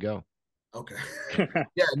for us to go. Okay.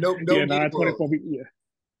 Yeah. No Yeah, gi 9/24. worlds. Yeah,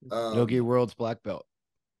 No gi Um. world's black belt.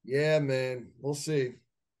 Yeah, man. We'll see. Good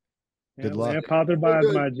yeah, We'll see. luck. man. Positive Feel vibes,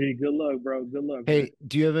 good. my G. Good luck, bro. Good luck, man. Hey,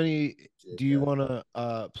 do you That. want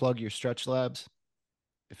to plug your stretch labs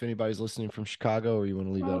if anybody's listening from Chicago, or you want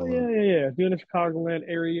to leave that Oh alone? yeah. Doing the Chicagoland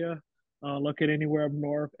area. Look at anywhere up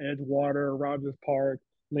north, Edgewater, Rogers Park,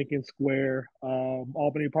 Lincoln Square,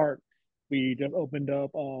 Albany Park. We just opened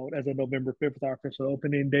up as of November 5th is our official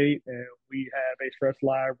opening date, and we have a stretch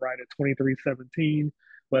live right at 2317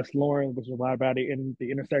 West Lawrence, which is right about the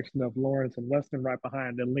intersection of Lawrence and Weston, right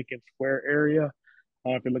behind the Lincoln Square area.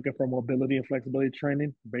 If you're looking for mobility and flexibility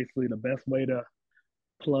training, basically the best way to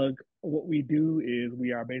plug what we do is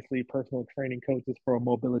we are basically personal training coaches for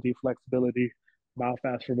mobility, flexibility,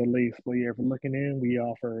 myofascial release. But yeah, if we're looking in, we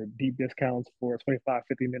offer deep discounts for 25,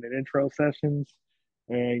 50-minute intro sessions.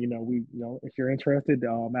 And if you're interested,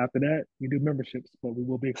 after that, we do memberships, but we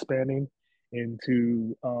will be expanding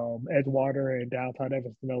into Edgewater and downtown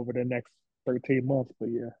Evanston over the next 13 months. But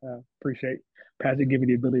yeah, I appreciate Patrick giving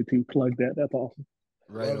me the ability to plug that. That's awesome.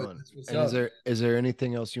 Right Love it. on. That's what's And up. is there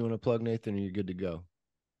anything else you want to plug, Nathan? Or are you good to go?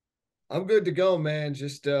 I'm good to go, man.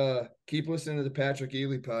 Just keep listening to the Patrick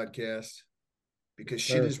Ely podcast because Yes,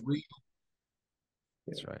 shit sir. is real.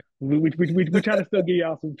 That's right. We try to still give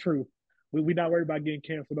y'all some truth. We not worried about getting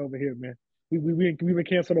canceled over here, man. We've been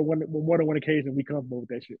canceled on more than one occasion. We comfortable with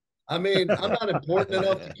that shit. I mean, I'm not important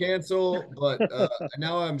enough to cancel, but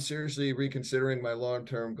now I'm seriously reconsidering my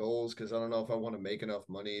long-term goals because I don't know if I want to make enough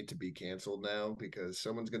money to be canceled now because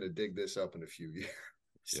someone's going to dig this up in a few years.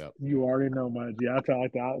 Yep. You already know, my G. I tell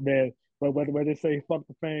like that, man. But whether they say "fuck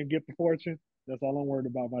the fame, get the fortune," that's all I'm worried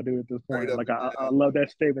about, my dude. At this Straight point, up like and I down. love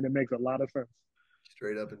that statement. It makes a lot of sense.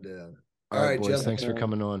 Straight up and down. All All right, right, boys. gentlemen. Thanks for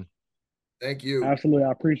coming on. Thank you. Absolutely.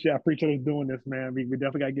 I appreciate us doing this, man. We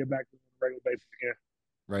definitely got to get back to the regular basis again.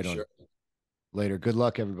 Right on. Sure. Later. Good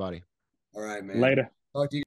luck, everybody. All right, man. Later. Talk to you.